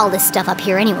you get all this stuff up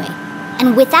here anyway?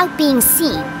 And without being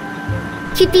seen?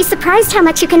 You'd be surprised how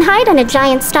much you can hide on a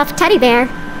giant stuffed teddy bear.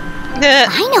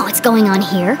 I know what's going on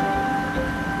here.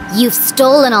 You've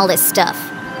stolen all this stuff.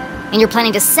 And you're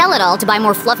planning to sell it all to buy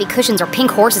more fluffy cushions or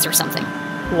pink horses or something.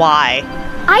 Why?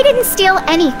 I didn't steal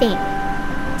anything.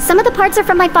 Some of the parts are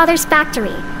from my father's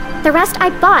factory. The rest I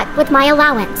bought with my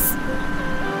allowance.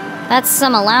 That's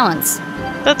some allowance.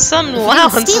 That's some If you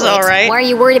allowance, didn't steal it, alright. Why are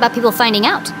you worried about people finding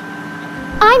out?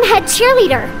 I'm head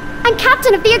cheerleader. I'm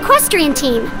captain of the equestrian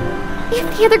team.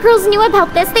 If the other girls knew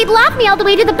about this, they'd laugh me all the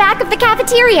way to the back of the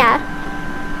cafeteria.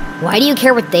 Why do you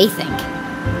care what they think?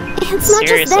 It's not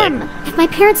just Seriously. them. If my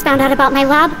parents found out about my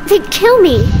lab, they'd kill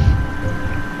me.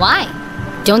 Why?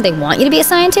 Don't they want you to be a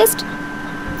scientist?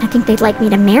 I think they'd like me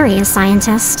to marry a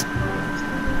scientist.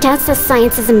 Dad says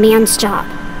science is a man's job.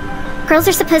 Girls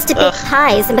are supposed to bake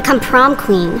pies and become prom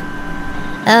queen.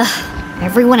 Ugh,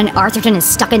 everyone in Arthurton is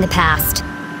stuck in the past.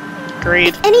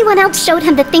 Agreed. Anyone else showed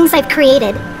him the things I've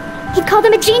created, he'd call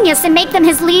them a genius and make them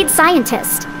his lead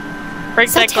scientist. Break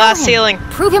So that tell glass him. ceiling.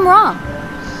 Prove him wrong.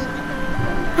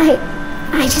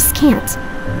 I just can't.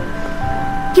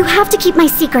 You have to keep my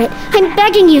secret. I'm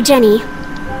begging you, Jenny.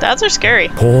 Dads are scary.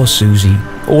 Poor Susie.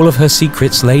 All of her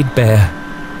secrets laid bare.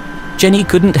 Jenny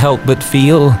couldn't help but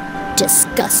feel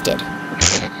Disgusted.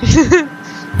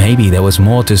 maybe there was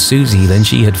more to Susie than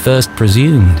she had first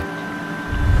presumed.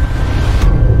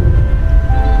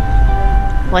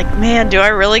 Like, man, do I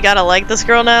really gotta like this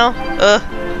girl now? Ugh.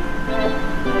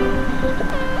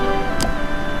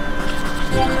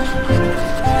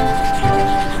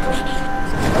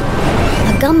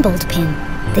 A gumbold pin.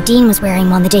 The Dean was wearing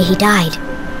one the day he died.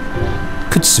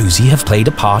 Could Susie have played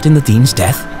a part in the Dean's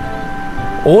death?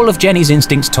 All of Jenny's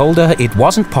instincts told her it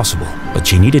wasn't possible, but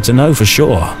she needed to know for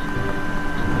sure.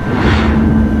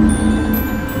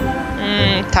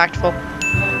 Tactful.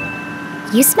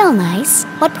 You smell nice.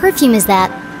 What perfume is that?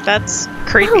 That's Oh,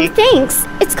 creepy. thanks.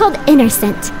 It's called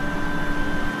Innocent.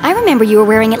 I remember you were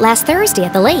wearing it last Thursday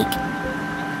at the lake.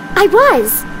 I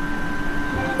was.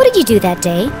 What did you do that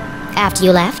day, after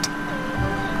you left?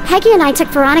 Peggy and I took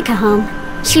Veronica home.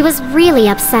 She was really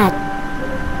upset.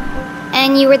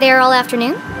 And you were there all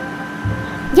afternoon?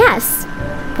 Yes.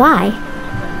 Why?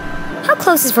 How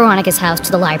close is Veronica's house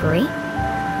to the library?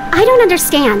 I don't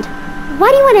understand. Why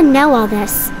do you want to know all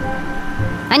this?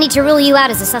 I need to rule you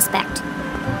out as a suspect.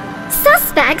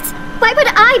 Suspect? Why would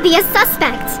I be a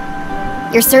suspect?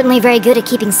 You're certainly very good at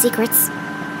keeping secrets.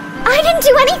 I didn't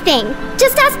do anything.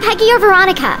 Just ask Peggy or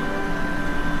Veronica.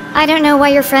 I don't know why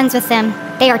you're friends with them.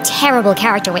 They are terrible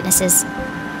character witnesses.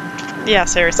 Yeah,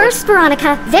 seriously. First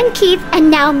Veronica, then Keith,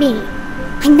 and now me.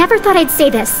 I never thought I'd say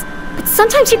this, but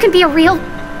sometimes you can be a real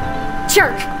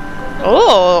jerk.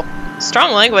 Oh,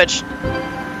 strong language.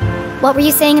 What were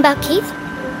you saying about Keith?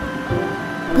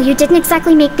 Well, you didn't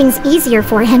exactly make things easier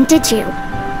for him, did you?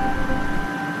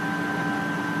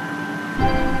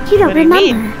 You don't What do you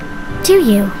mean? remember, do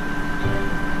you?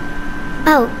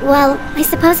 Oh, well, I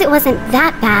suppose it wasn't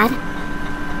that bad.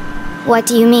 What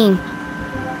do you mean?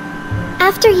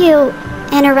 After you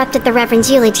interrupted the Reverend's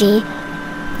eulogy,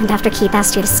 and after Keith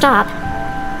asked you to stop,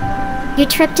 you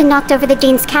tripped and knocked over the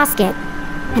Dean's casket,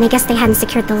 and I guess they hadn't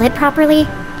secured the lid properly,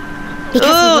 because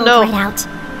he rolled right out,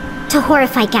 to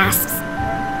horrified gasps,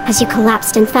 as you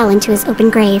collapsed and fell into his open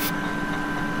grave.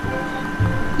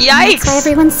 Yikes! And that's why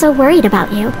everyone's so worried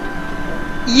about you.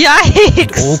 Yikes!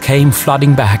 It all came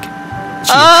flooding back.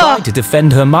 She had tried to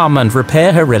defend her mum and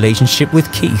repair her relationship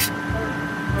with Keith.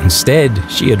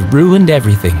 Instead, she had ruined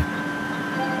everything.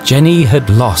 Jenny had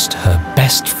lost her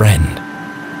best friend.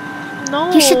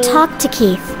 No. You should talk to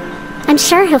Keith. I'm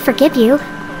sure he'll forgive you.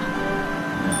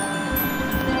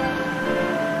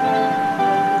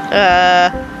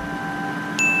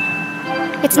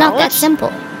 It's not that simple.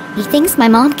 He thinks my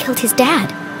mom killed his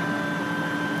dad.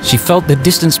 She felt the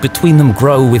distance between them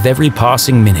grow with every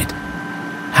passing minute.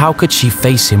 How could she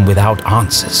face him without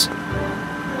answers?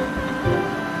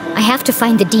 I have to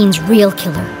find the Dean's real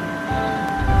killer.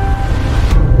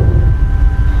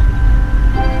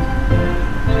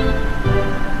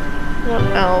 What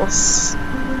else?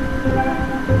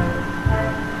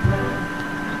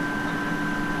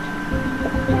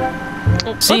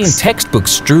 Seeing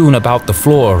textbooks strewn about the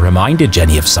floor reminded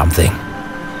Jenny of something.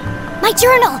 My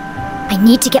journal! I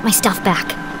need to get my stuff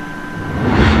back.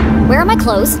 Where are my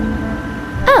clothes?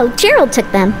 Oh, Gerald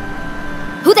took them.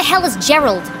 Who the hell is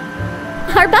Gerald?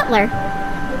 Our butler.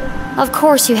 Of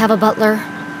course you have a butler.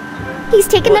 He's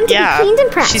taken them to be cleaned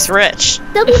and pressed. She's rich.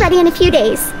 They'll be ready in a few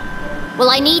days. Well,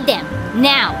 I need them.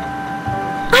 Now.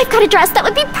 I've got a dress that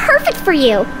would be perfect for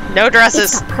you. No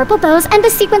dresses. It's got purple bows, and the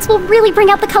sequins will really bring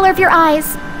out the color of your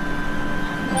eyes.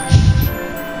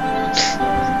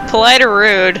 Polite or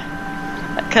rude?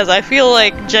 Because I feel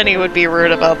like Jenny would be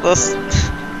rude about this.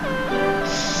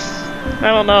 I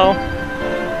don't know.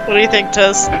 What do you think,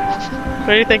 Tiz? What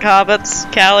do you think, Hobbits?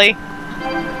 Callie?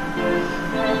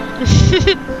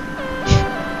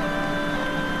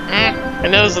 My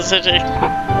nose is itchy.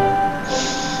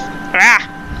 Ah!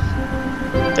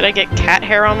 Did I get cat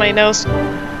hair on my nose?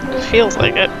 It feels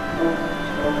like it.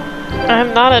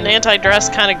 I'm not an anti-dress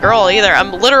kind of girl either.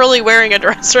 I'm literally wearing a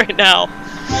dress right now.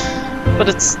 But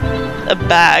it's a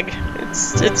bag.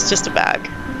 It's just a bag.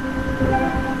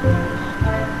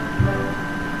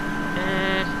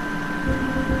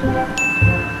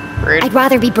 Rude. I'd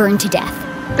rather be burned to death.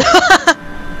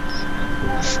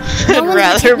 I'd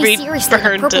rather be seriously in a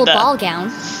burned to purple death. ball gown.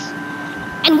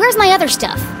 And where's my other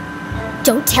stuff?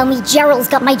 Don't tell me Gerald's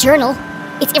got my journal.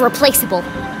 It's irreplaceable.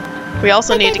 We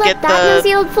also need to get that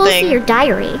nosy old fool see your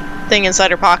diary. thing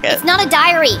inside her pocket. It's not a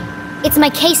diary. It's my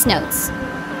case notes.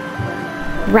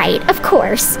 Right, of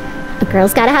course. A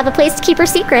girl's gotta have a place to keep her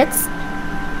secrets.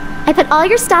 I put all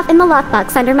your stuff in the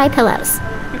lockbox under my pillows.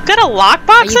 You've got a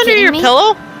lockbox under your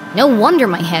pillow? No wonder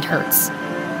my head hurts.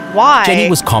 Why? Jenny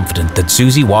was confident that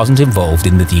Susie wasn't involved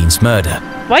in the Dean's murder.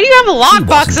 Why do you have a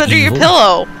lockbox under your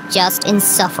pillow? Just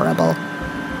insufferable.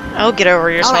 Oh, get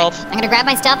over yourself. Alright, I'm gonna grab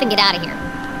my stuff and get out of here.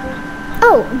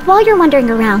 Oh, while you're wandering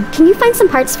around, can you find some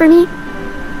parts for me?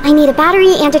 I need a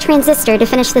battery and a transistor to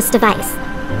finish this device.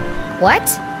 What?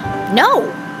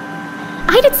 No!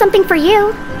 I did something for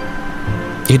you.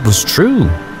 It was true.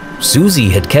 Susie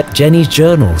had kept Jenny's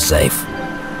journal safe.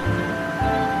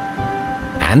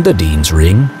 And the Dean's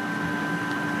ring.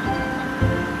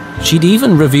 She'd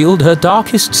even revealed her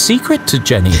darkest secret to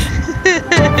Jenny.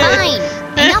 Fine!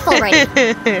 Enough already!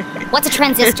 What's a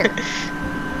transistor?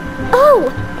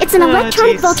 Oh! It's an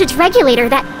electronic voltage regulator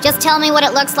that... Just tell me what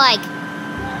it looks like.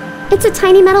 It's a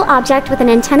tiny metal object with an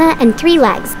antenna and 3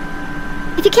 legs.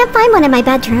 If you can't find one in my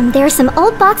bedroom, there are some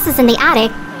old boxes in the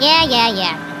attic.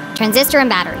 Yeah. Transistor and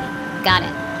battery. Got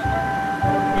it.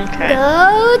 Okay.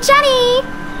 Go, Jenny!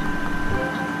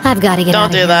 I've got to get out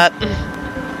of here. Don't do that.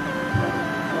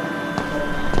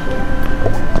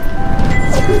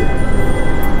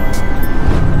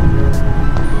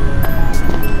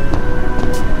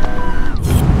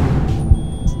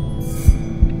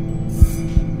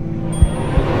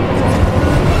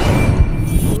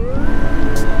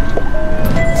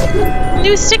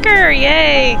 New sticker!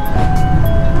 Yay!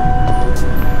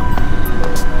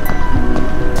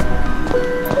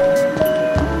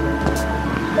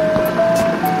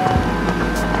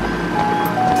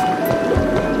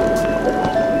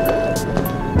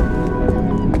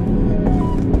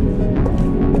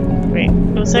 Wait,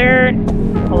 was there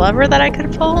a lever that I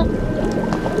could pull?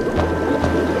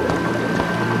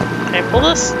 Can I pull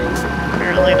this?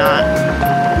 Apparently not.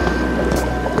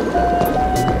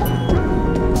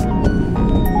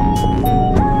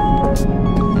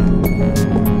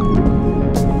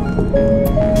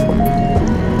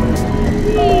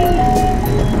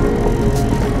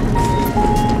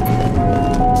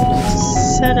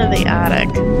 the attic.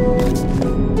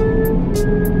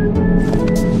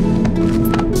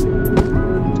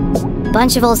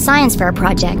 Bunch of old science fair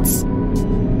projects.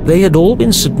 They had all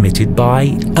been submitted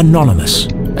by Anonymous,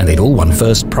 and they'd all won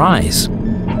first prize.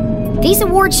 These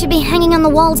awards should be hanging on the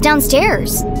walls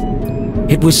downstairs.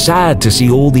 It was sad to see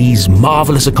all these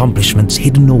marvelous accomplishments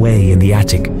hidden away in the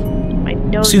attic. My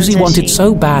nose Susie is wanted itchy.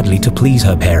 so badly to please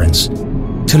her parents,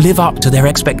 to live up to their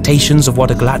expectations of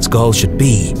what a Glatz girl should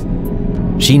be.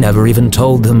 She never even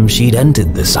told them she'd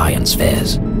entered the science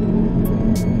fairs.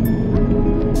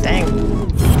 Dang.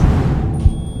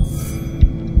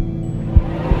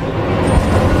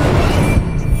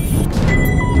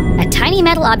 A tiny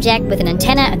metal object with an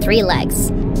antenna and 3 legs.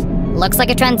 Looks like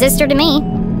a transistor to me.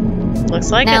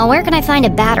 Looks like Now, where can I find a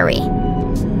battery?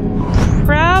 it.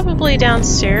 Probably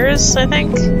downstairs, I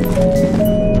think.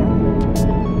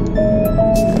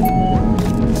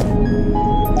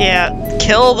 Yeah,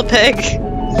 kill the pig.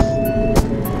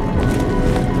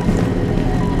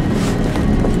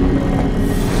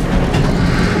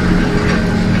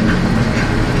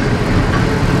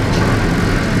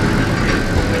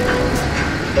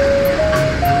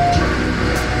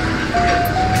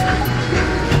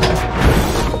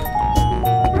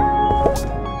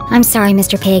 I'm sorry,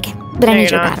 Mr. Pig, but I No,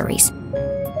 need you're your not. batteries.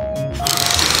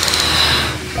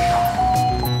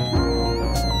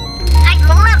 I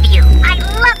love you. I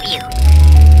love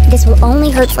you. This will only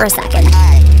hurt for a second.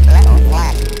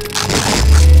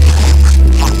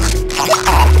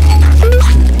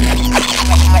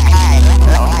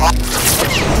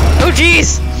 Oh,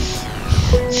 jeez!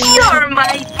 You're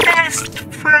my best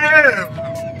friend.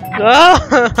 Oh!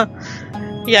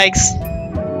 Yikes.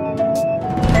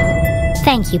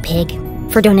 Thank you, Pig,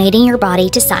 for donating your body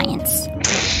to science.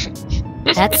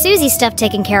 That's Susie's stuff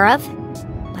taken care of,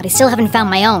 but I still haven't found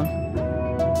my own.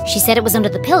 She said it was under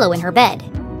the pillow in her bed.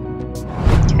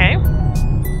 Okay.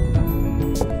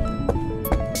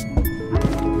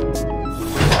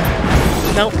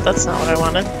 Nope, that's not what I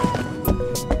wanted.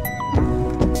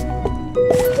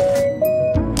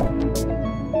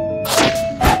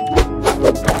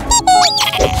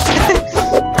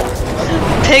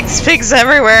 Pigs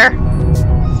everywhere.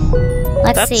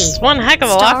 Let's That's see. one heck of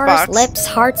a Stars, lockbox. lips,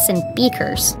 hearts, and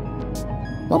beakers.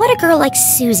 What would a girl like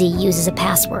Susie use as a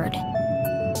password?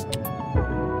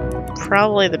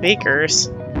 Probably the beakers.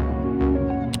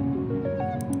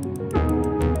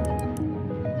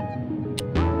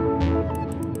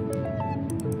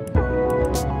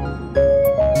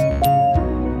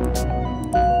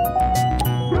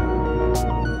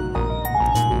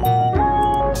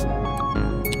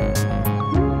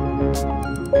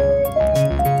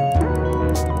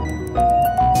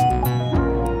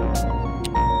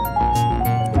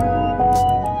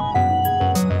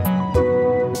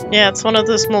 Yeah, it's one of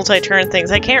those multi-turn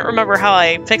things. I can't remember how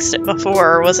I fixed it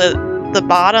before. Was it the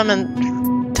bottom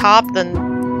and top, then...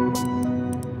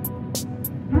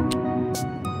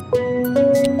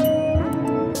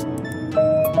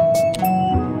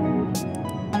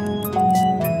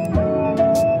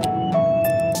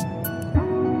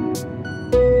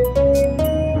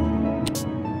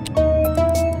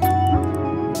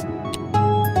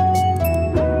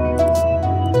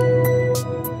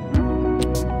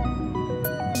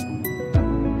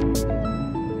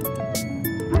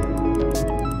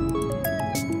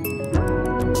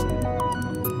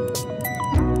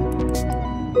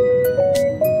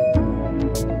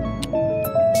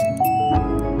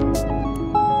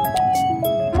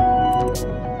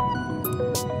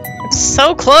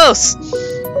 So close!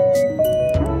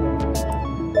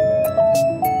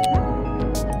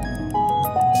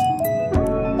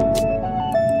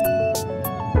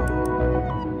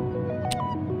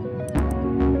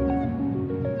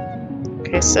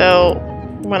 Okay, so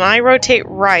when I rotate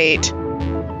right,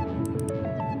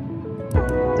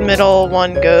 the middle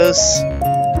one goes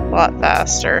a lot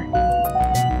faster.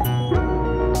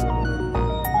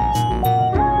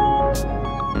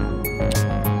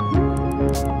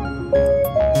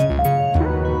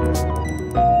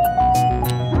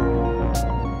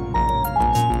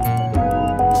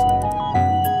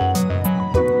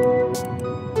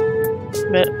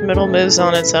 Middle moves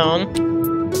on its own.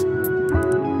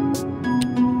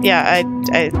 Yeah,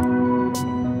 I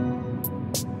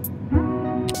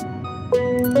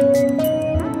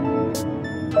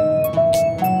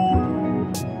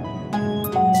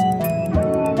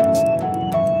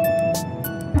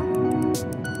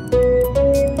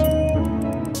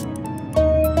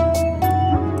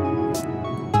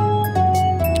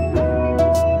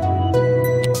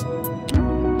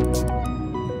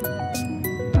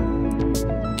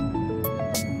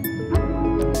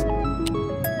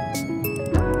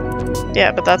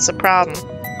Yeah, but that's the problem.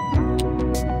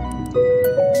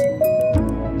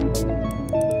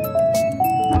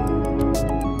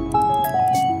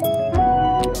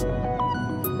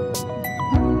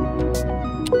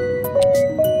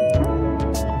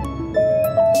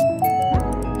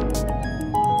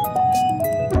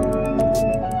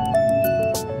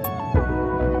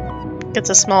 It's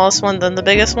the smallest one than the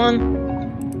biggest one?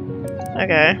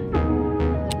 Okay.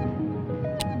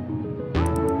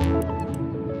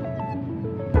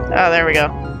 Oh, there we go.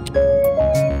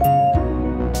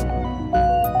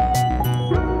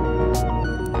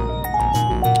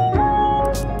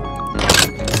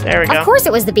 There we go. Of course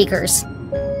it was the beakers.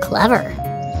 Clever.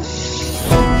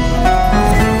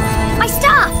 My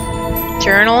stuff!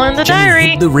 Journal in the Jenny diary.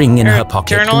 hid the ring in her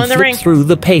pocket Journal and in the flipped ring. through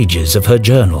the pages of her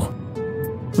journal.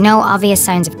 No obvious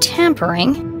signs of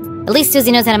tampering. At least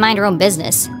Susie knows how to mind her own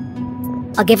business.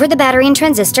 I'll give her the battery and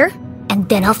transistor, and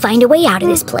then I'll find a way out of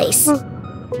this place.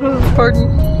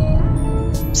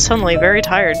 Pardon. Suddenly very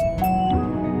tired.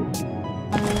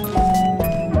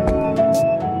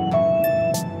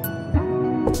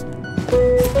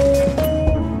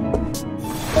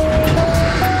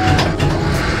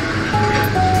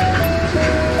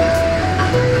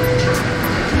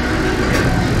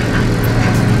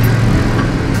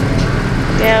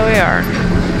 Yeah, we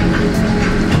are.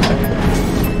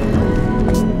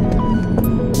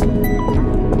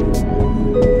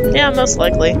 Yeah, most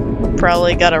likely.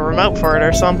 Probably got a remote for it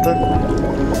or something.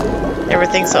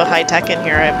 Everything's so high-tech in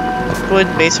here, I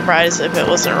wouldn't be surprised if it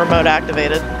wasn't remote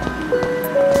activated.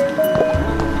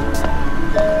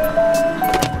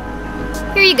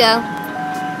 Here you go.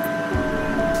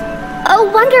 Oh,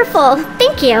 wonderful.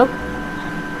 Thank you.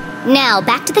 Now,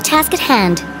 back to the task at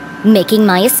hand. Making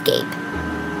my escape.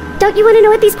 Don't you want to know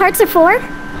what these parts are for?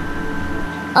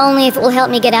 Only if it will help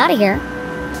me get out of here.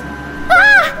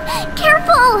 Ah!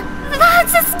 Careful!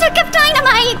 That's a stick of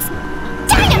dynamite!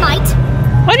 Dynamite?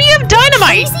 Why do you have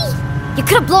dynamite? Crazy? You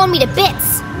could have blown me to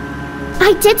bits.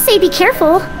 I did say be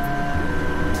careful.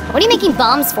 What are you making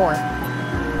bombs for?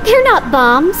 They're not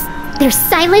bombs. They're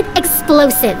silent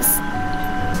explosives.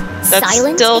 That's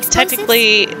Silent still explosives?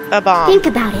 technically a bomb. Think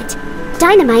about it.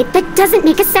 Dynamite that doesn't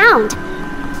make a sound.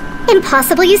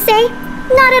 Impossible, you say?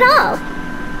 Not at all.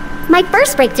 My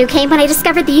first breakthrough came when I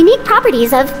discovered the unique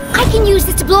properties of... I can use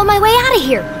this to blow my way out of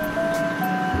here.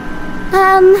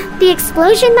 The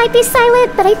explosion might be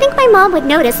silent, but I think my mom would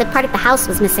notice if part of the house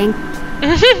was missing.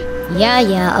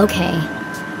 Yeah, okay.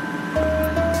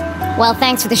 Well,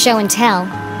 thanks for the show and tell,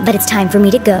 but it's time for me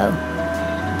to go.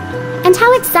 And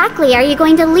how exactly are you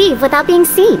going to leave without being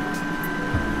seen?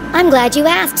 I'm glad you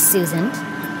asked, Susan.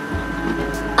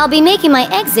 I'll be making my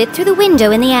exit through the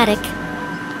window in the attic.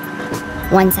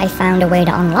 Once I found a way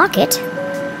to unlock it.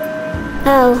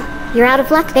 Oh, you're out of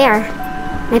luck there.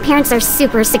 My parents are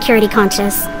super security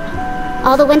conscious.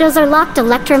 All the windows are locked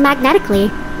electromagnetically.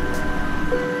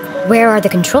 Where are the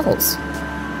controls?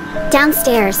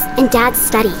 Downstairs, in Dad's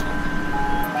study.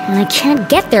 And I can't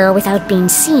get there without being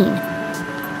seen.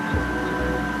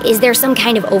 Is there some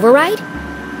kind of override?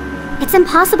 It's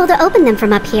impossible to open them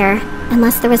from up here,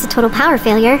 unless there was a total power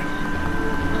failure.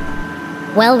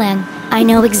 Well then, I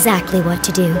know exactly what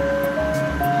to do.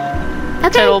 Okay,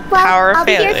 Total power I'll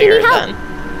be here failure if you need help. then.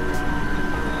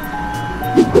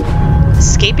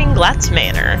 Escaping Glatz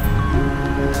Manor.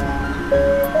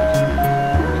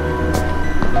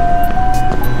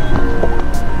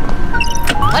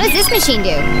 What does this machine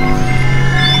do?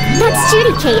 That's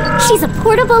Judy, Kate. She's a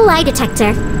portable lie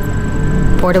detector.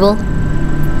 Portable?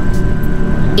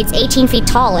 It's 18 feet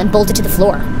tall and bolted to the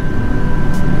floor.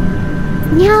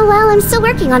 Yeah, well, I'm still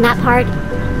working on that part.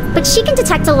 But she can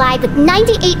detect a lie with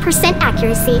 98%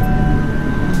 accuracy.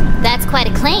 That's quite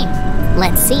a claim.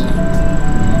 Let's see.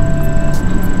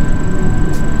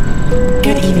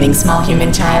 Good evening, small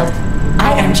human child.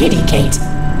 I am Judy Kate,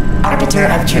 arbiter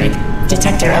of truth,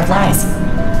 detector of lies.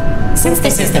 Since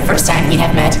this is the first time we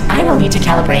have met, I will need to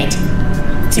calibrate.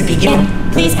 To begin,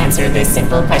 please answer this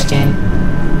simple question.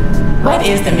 What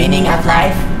is the meaning of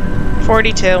life?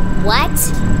 42. What?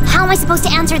 How am I supposed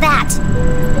to answer that?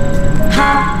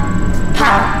 Ha,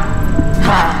 ha,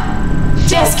 ha.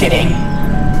 Just kidding.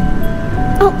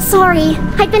 Oh, sorry.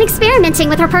 I've been experimenting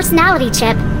with her personality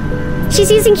chip.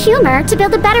 She's using humor to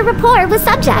build a better rapport with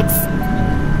subjects.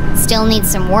 Still needs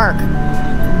some work.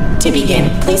 To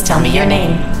begin, please tell me your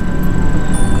name.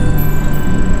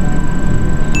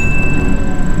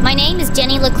 My name is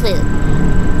Jenny LeClue.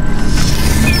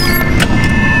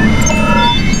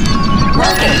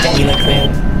 Welcome, Jenny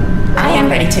LeClue. I am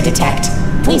ready to detect.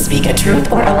 Please speak a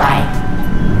truth or a lie.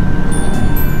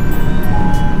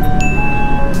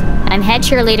 I'm head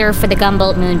cheerleader for the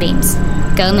Gumboldt Moonbeams.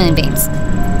 Go Moonbeams.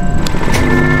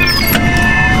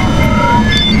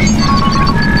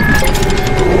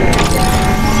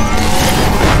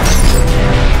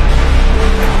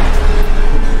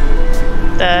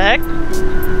 The heck?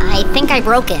 I think I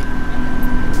broke it.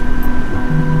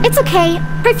 It's okay.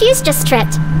 Her fuse just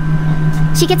tripped.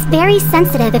 She gets very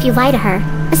sensitive if you lie to her,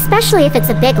 especially if it's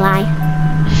a big lie.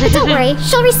 But don't worry,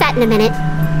 she'll reset in a minute.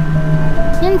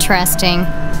 Interesting.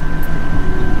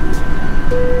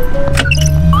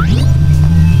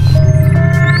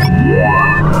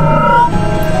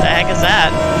 The heck is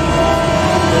that?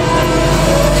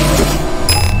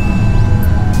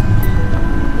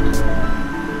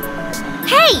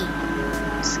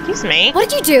 Hey! Excuse me? What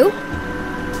did you do?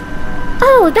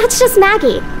 Oh, that's just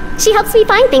Maggie. She helps me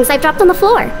find things I've dropped on the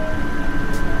floor.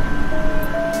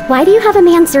 Why do you have a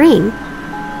man's ring?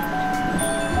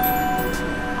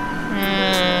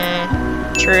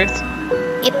 Truth.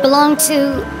 It belonged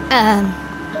to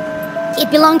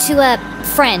a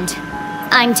friend.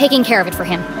 I'm taking care of it for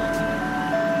him.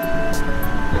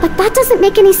 But that doesn't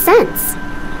make any sense.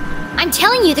 I'm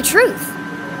telling you the truth.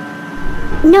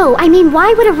 No, I mean,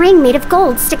 why would a ring made of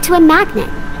gold stick to a magnet?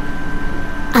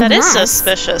 That is Unless-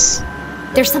 suspicious.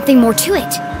 There's something more to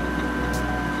it.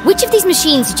 Which of these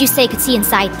machines did you say could see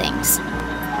inside things?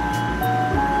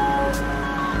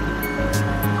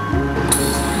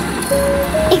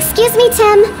 Excuse me,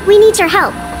 Tim. We need your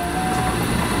help.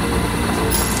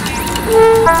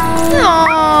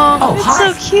 Aww, Oh, it's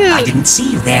hi. so cute. I didn't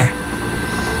see you there.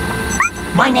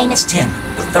 My name is Tim,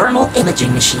 the thermal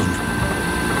imaging machine.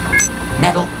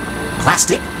 Metal,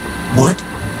 plastic, wood.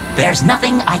 There's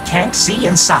nothing I can't see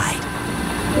inside.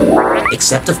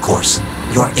 Except, of course,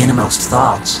 your innermost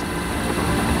thoughts.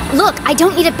 Look, I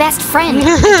don't need a best friend.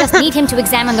 I just need him to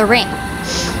examine the ring.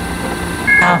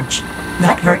 Ouch.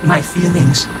 That hurt my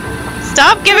feelings.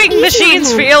 Stop giving Easy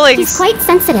machines on him. feelings. He's quite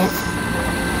sensitive.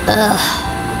 Ugh.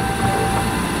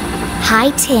 Hi,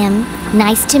 Tim.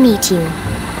 Nice to meet you.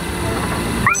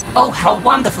 Oh, how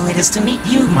wonderful it is to meet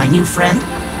you, my new friend.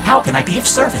 How can I be of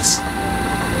service?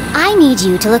 I need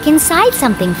you to look inside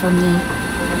something for me.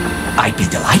 I'd be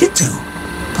delighted to.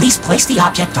 Please place the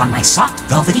object on my soft,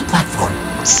 velvety platform.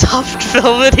 Soft,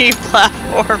 velvety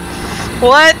platform.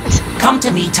 What? Come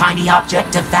to me, tiny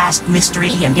object of vast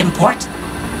mystery and import.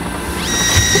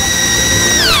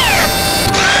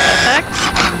 The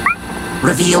heck?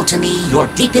 Reveal to me your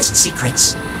deepest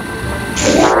secrets.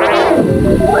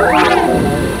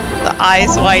 The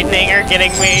eyes widening are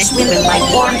getting me. Swim in my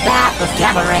warm bath of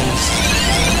gamma rays.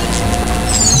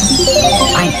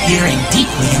 I'm peering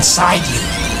deeply inside you.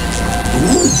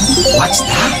 Ooh, what's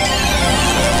that?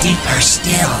 Deeper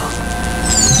still.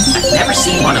 I've never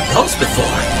seen one of those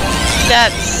before.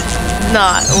 That's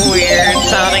not weird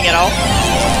sounding at all.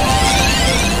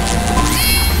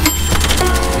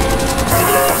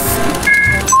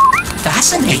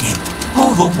 Fascinating.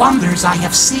 Oh, the wonders I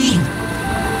have seen.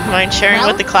 Mind sharing Well?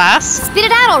 with the class? Spit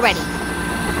it out already.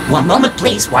 One moment,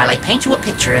 please, while I paint you a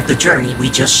picture of the journey we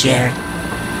just shared.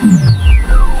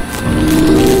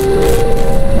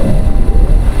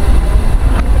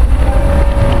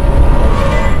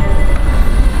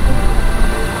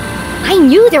 I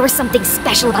knew there was something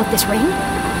special about this ring.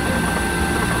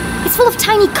 It's full of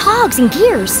tiny cogs and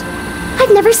gears.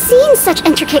 I've never seen such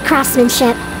intricate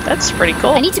craftsmanship. That's pretty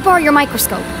cool. I need to borrow your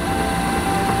microscope.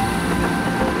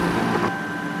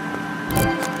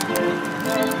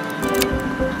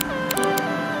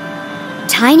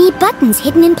 Tiny buttons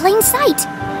hidden in plain sight.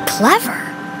 Clever.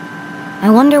 I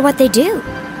wonder what they do.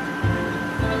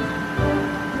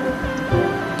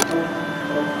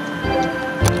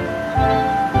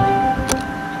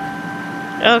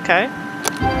 Okay.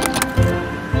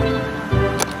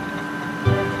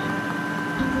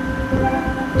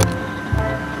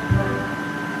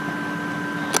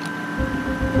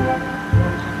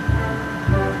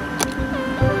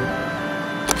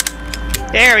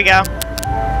 There we go.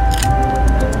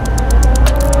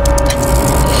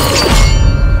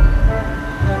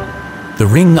 The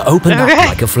ring opened up Okay.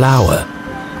 like a flower.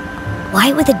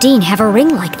 Why would the Dean have a ring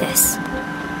like this?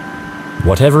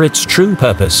 Whatever its true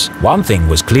purpose, one thing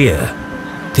was clear.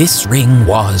 This ring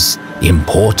was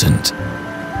important.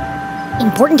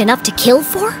 Important enough to kill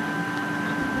for?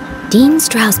 Dean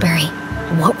Stroudsbury,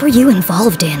 what were you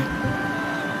involved in?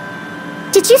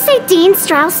 Did you say Dean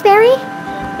Stroudsbury?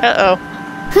 Uh-oh.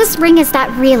 Whose ring is that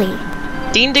really?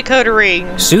 Dean Dakota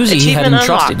Ring. Susie had Achievement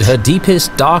entrusted unlocked. her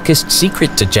deepest, darkest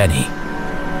secret to Jenny.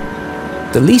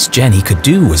 The least Jenny could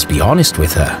do was be honest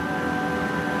with her.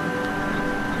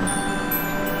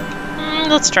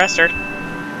 Let's trust her.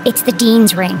 It's the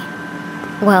Dean's ring.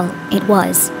 Well, it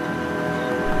was.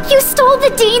 You stole the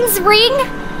Dean's ring?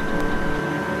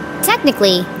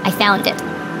 Technically, I found it.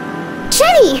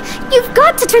 Jenny, you've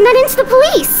got to turn that into the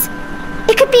police.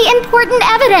 It could be important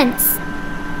evidence.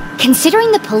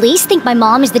 Considering the police think my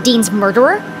mom is the Dean's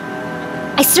murderer,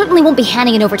 I certainly won't be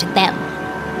handing it over to them.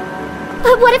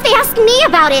 But what if they ask me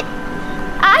about it?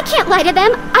 I can't lie to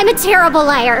them. I'm a terrible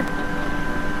liar.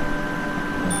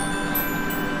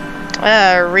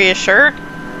 Reassure?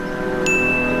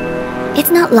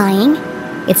 It's not lying.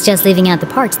 It's just leaving out the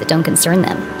parts that don't concern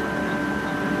them.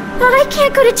 I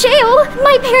can't go to jail.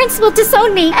 My parents will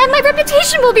disown me, and my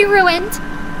reputation will be ruined.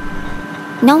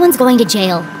 No one's going to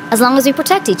jail, as long as we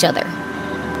protect each other.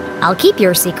 I'll keep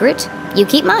your secret, you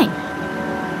keep mine.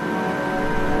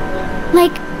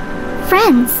 Like,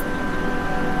 friends.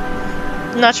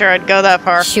 Not sure I'd go that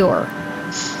far. Sure.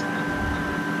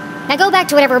 Now go back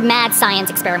to whatever mad science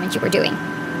experiment you were doing.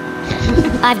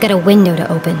 I've got a window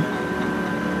to open.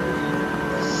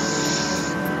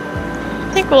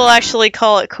 I think we'll actually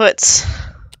call it quits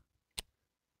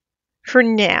for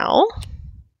now.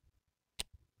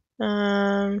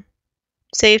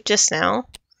 Save just now.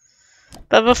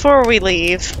 But before we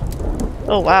leave...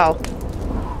 Oh, wow.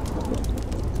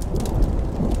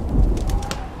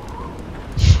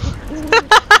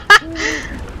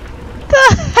 The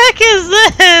heck is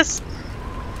this?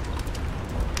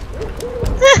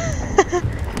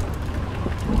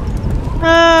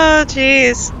 Oh,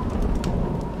 jeez.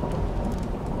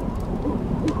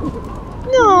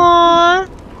 Aww.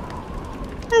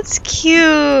 That's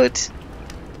cute.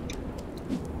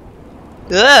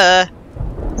 Ugh.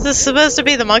 Is this supposed to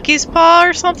be the monkey's paw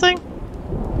or something?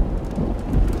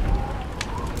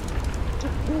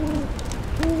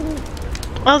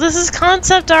 Oh, this is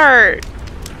concept art.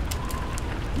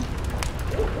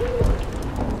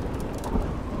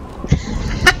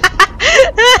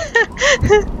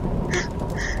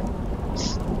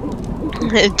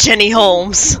 Jenny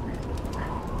Holmes.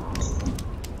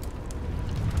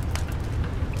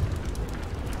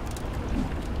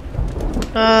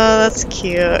 Oh, that's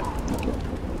cute.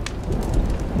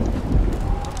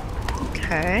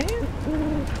 Okay.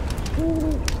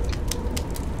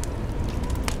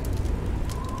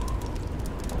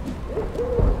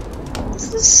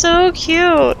 This is so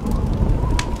cute.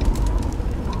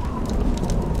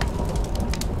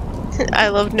 I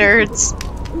love nerds.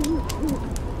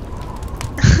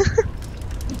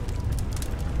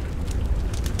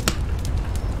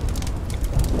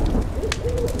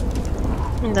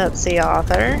 That's the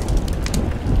author.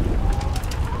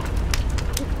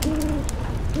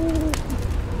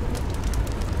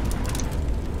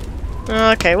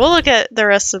 Okay, we'll look at the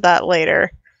rest of that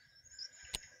later.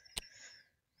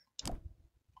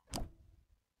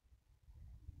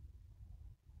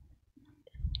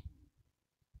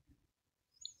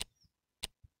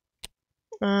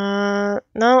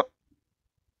 No.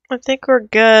 I think we're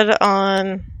good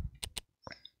on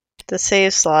the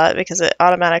save slot because it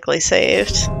automatically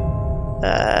saved.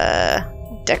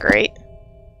 Decorate.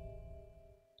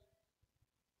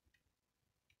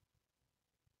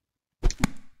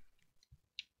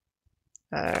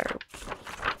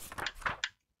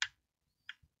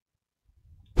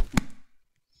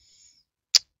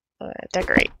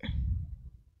 Decorate.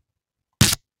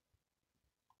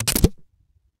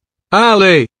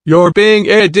 Ali, you're being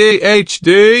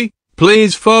ADHD.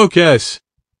 Please focus.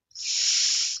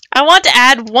 I want to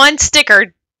add one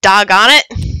sticker, doggone it.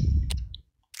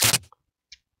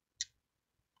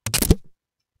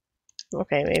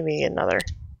 Okay, maybe another.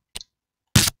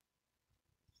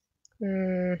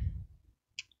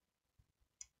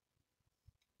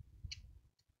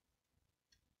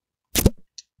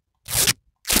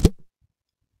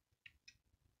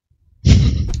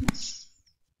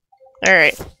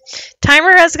 Alright.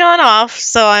 Timer has gone off,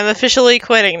 so I'm officially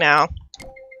quitting now.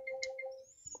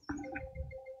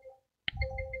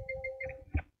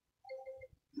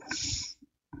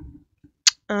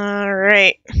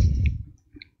 Alright.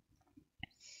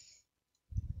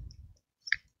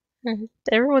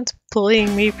 Everyone's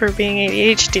bullying me for being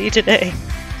ADHD today.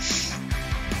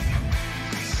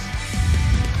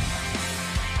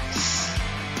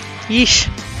 Yeesh.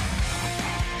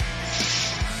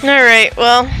 Alright,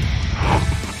 well,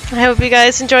 I hope you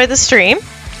guys enjoyed the stream.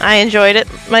 I enjoyed it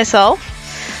myself.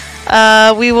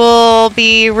 We will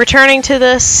be returning to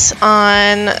this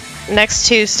on next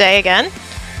Tuesday again.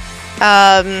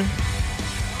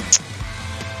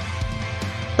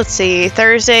 Let's see,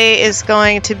 Thursday is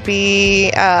going to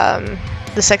be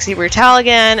the Sexy Brutale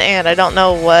again, and I don't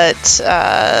know what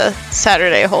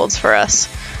Saturday holds for us.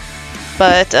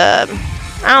 But, I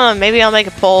don't know, maybe I'll make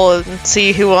a poll and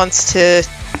see who wants to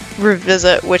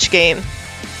revisit which game.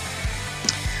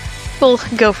 we'll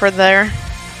go for there.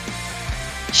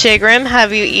 Shagrim,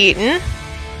 have you eaten?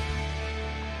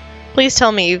 Please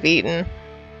tell me you've eaten.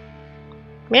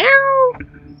 Meow!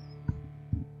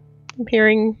 I'm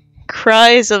hearing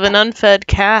cries of an unfed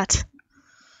cat.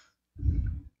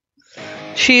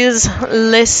 She is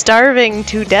starving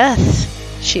to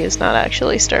death. She is not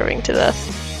actually starving to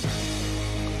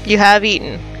death. You have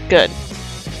eaten. Good.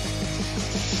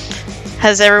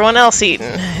 Has everyone else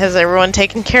eaten? Has everyone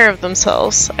taken care of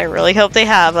themselves? I really hope they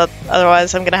have,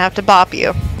 otherwise I'm gonna have to bop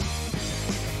you.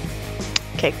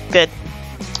 Okay, good.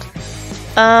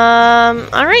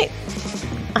 Alright.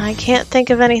 I can't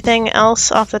think of anything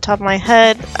else off the top of my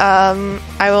head.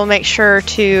 I will make sure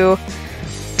to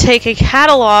take a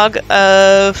catalog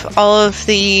of all of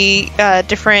the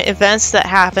different events that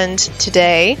happened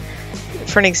today.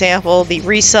 For an example, the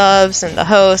resubs and the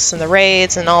hosts and the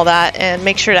raids and all that, and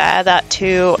make sure to add that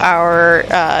to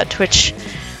our Twitch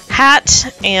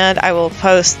hat, and I will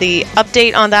post the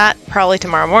update on that probably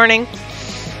tomorrow morning.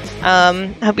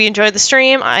 Hope you enjoyed the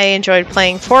stream. I enjoyed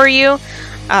playing for you.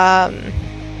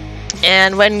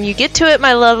 And when you get to it,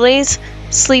 my lovelies,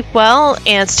 sleep well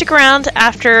and stick around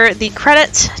after the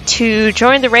credits to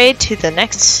join the raid to the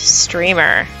next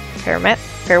streamer.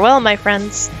 Farewell, my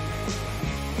friends.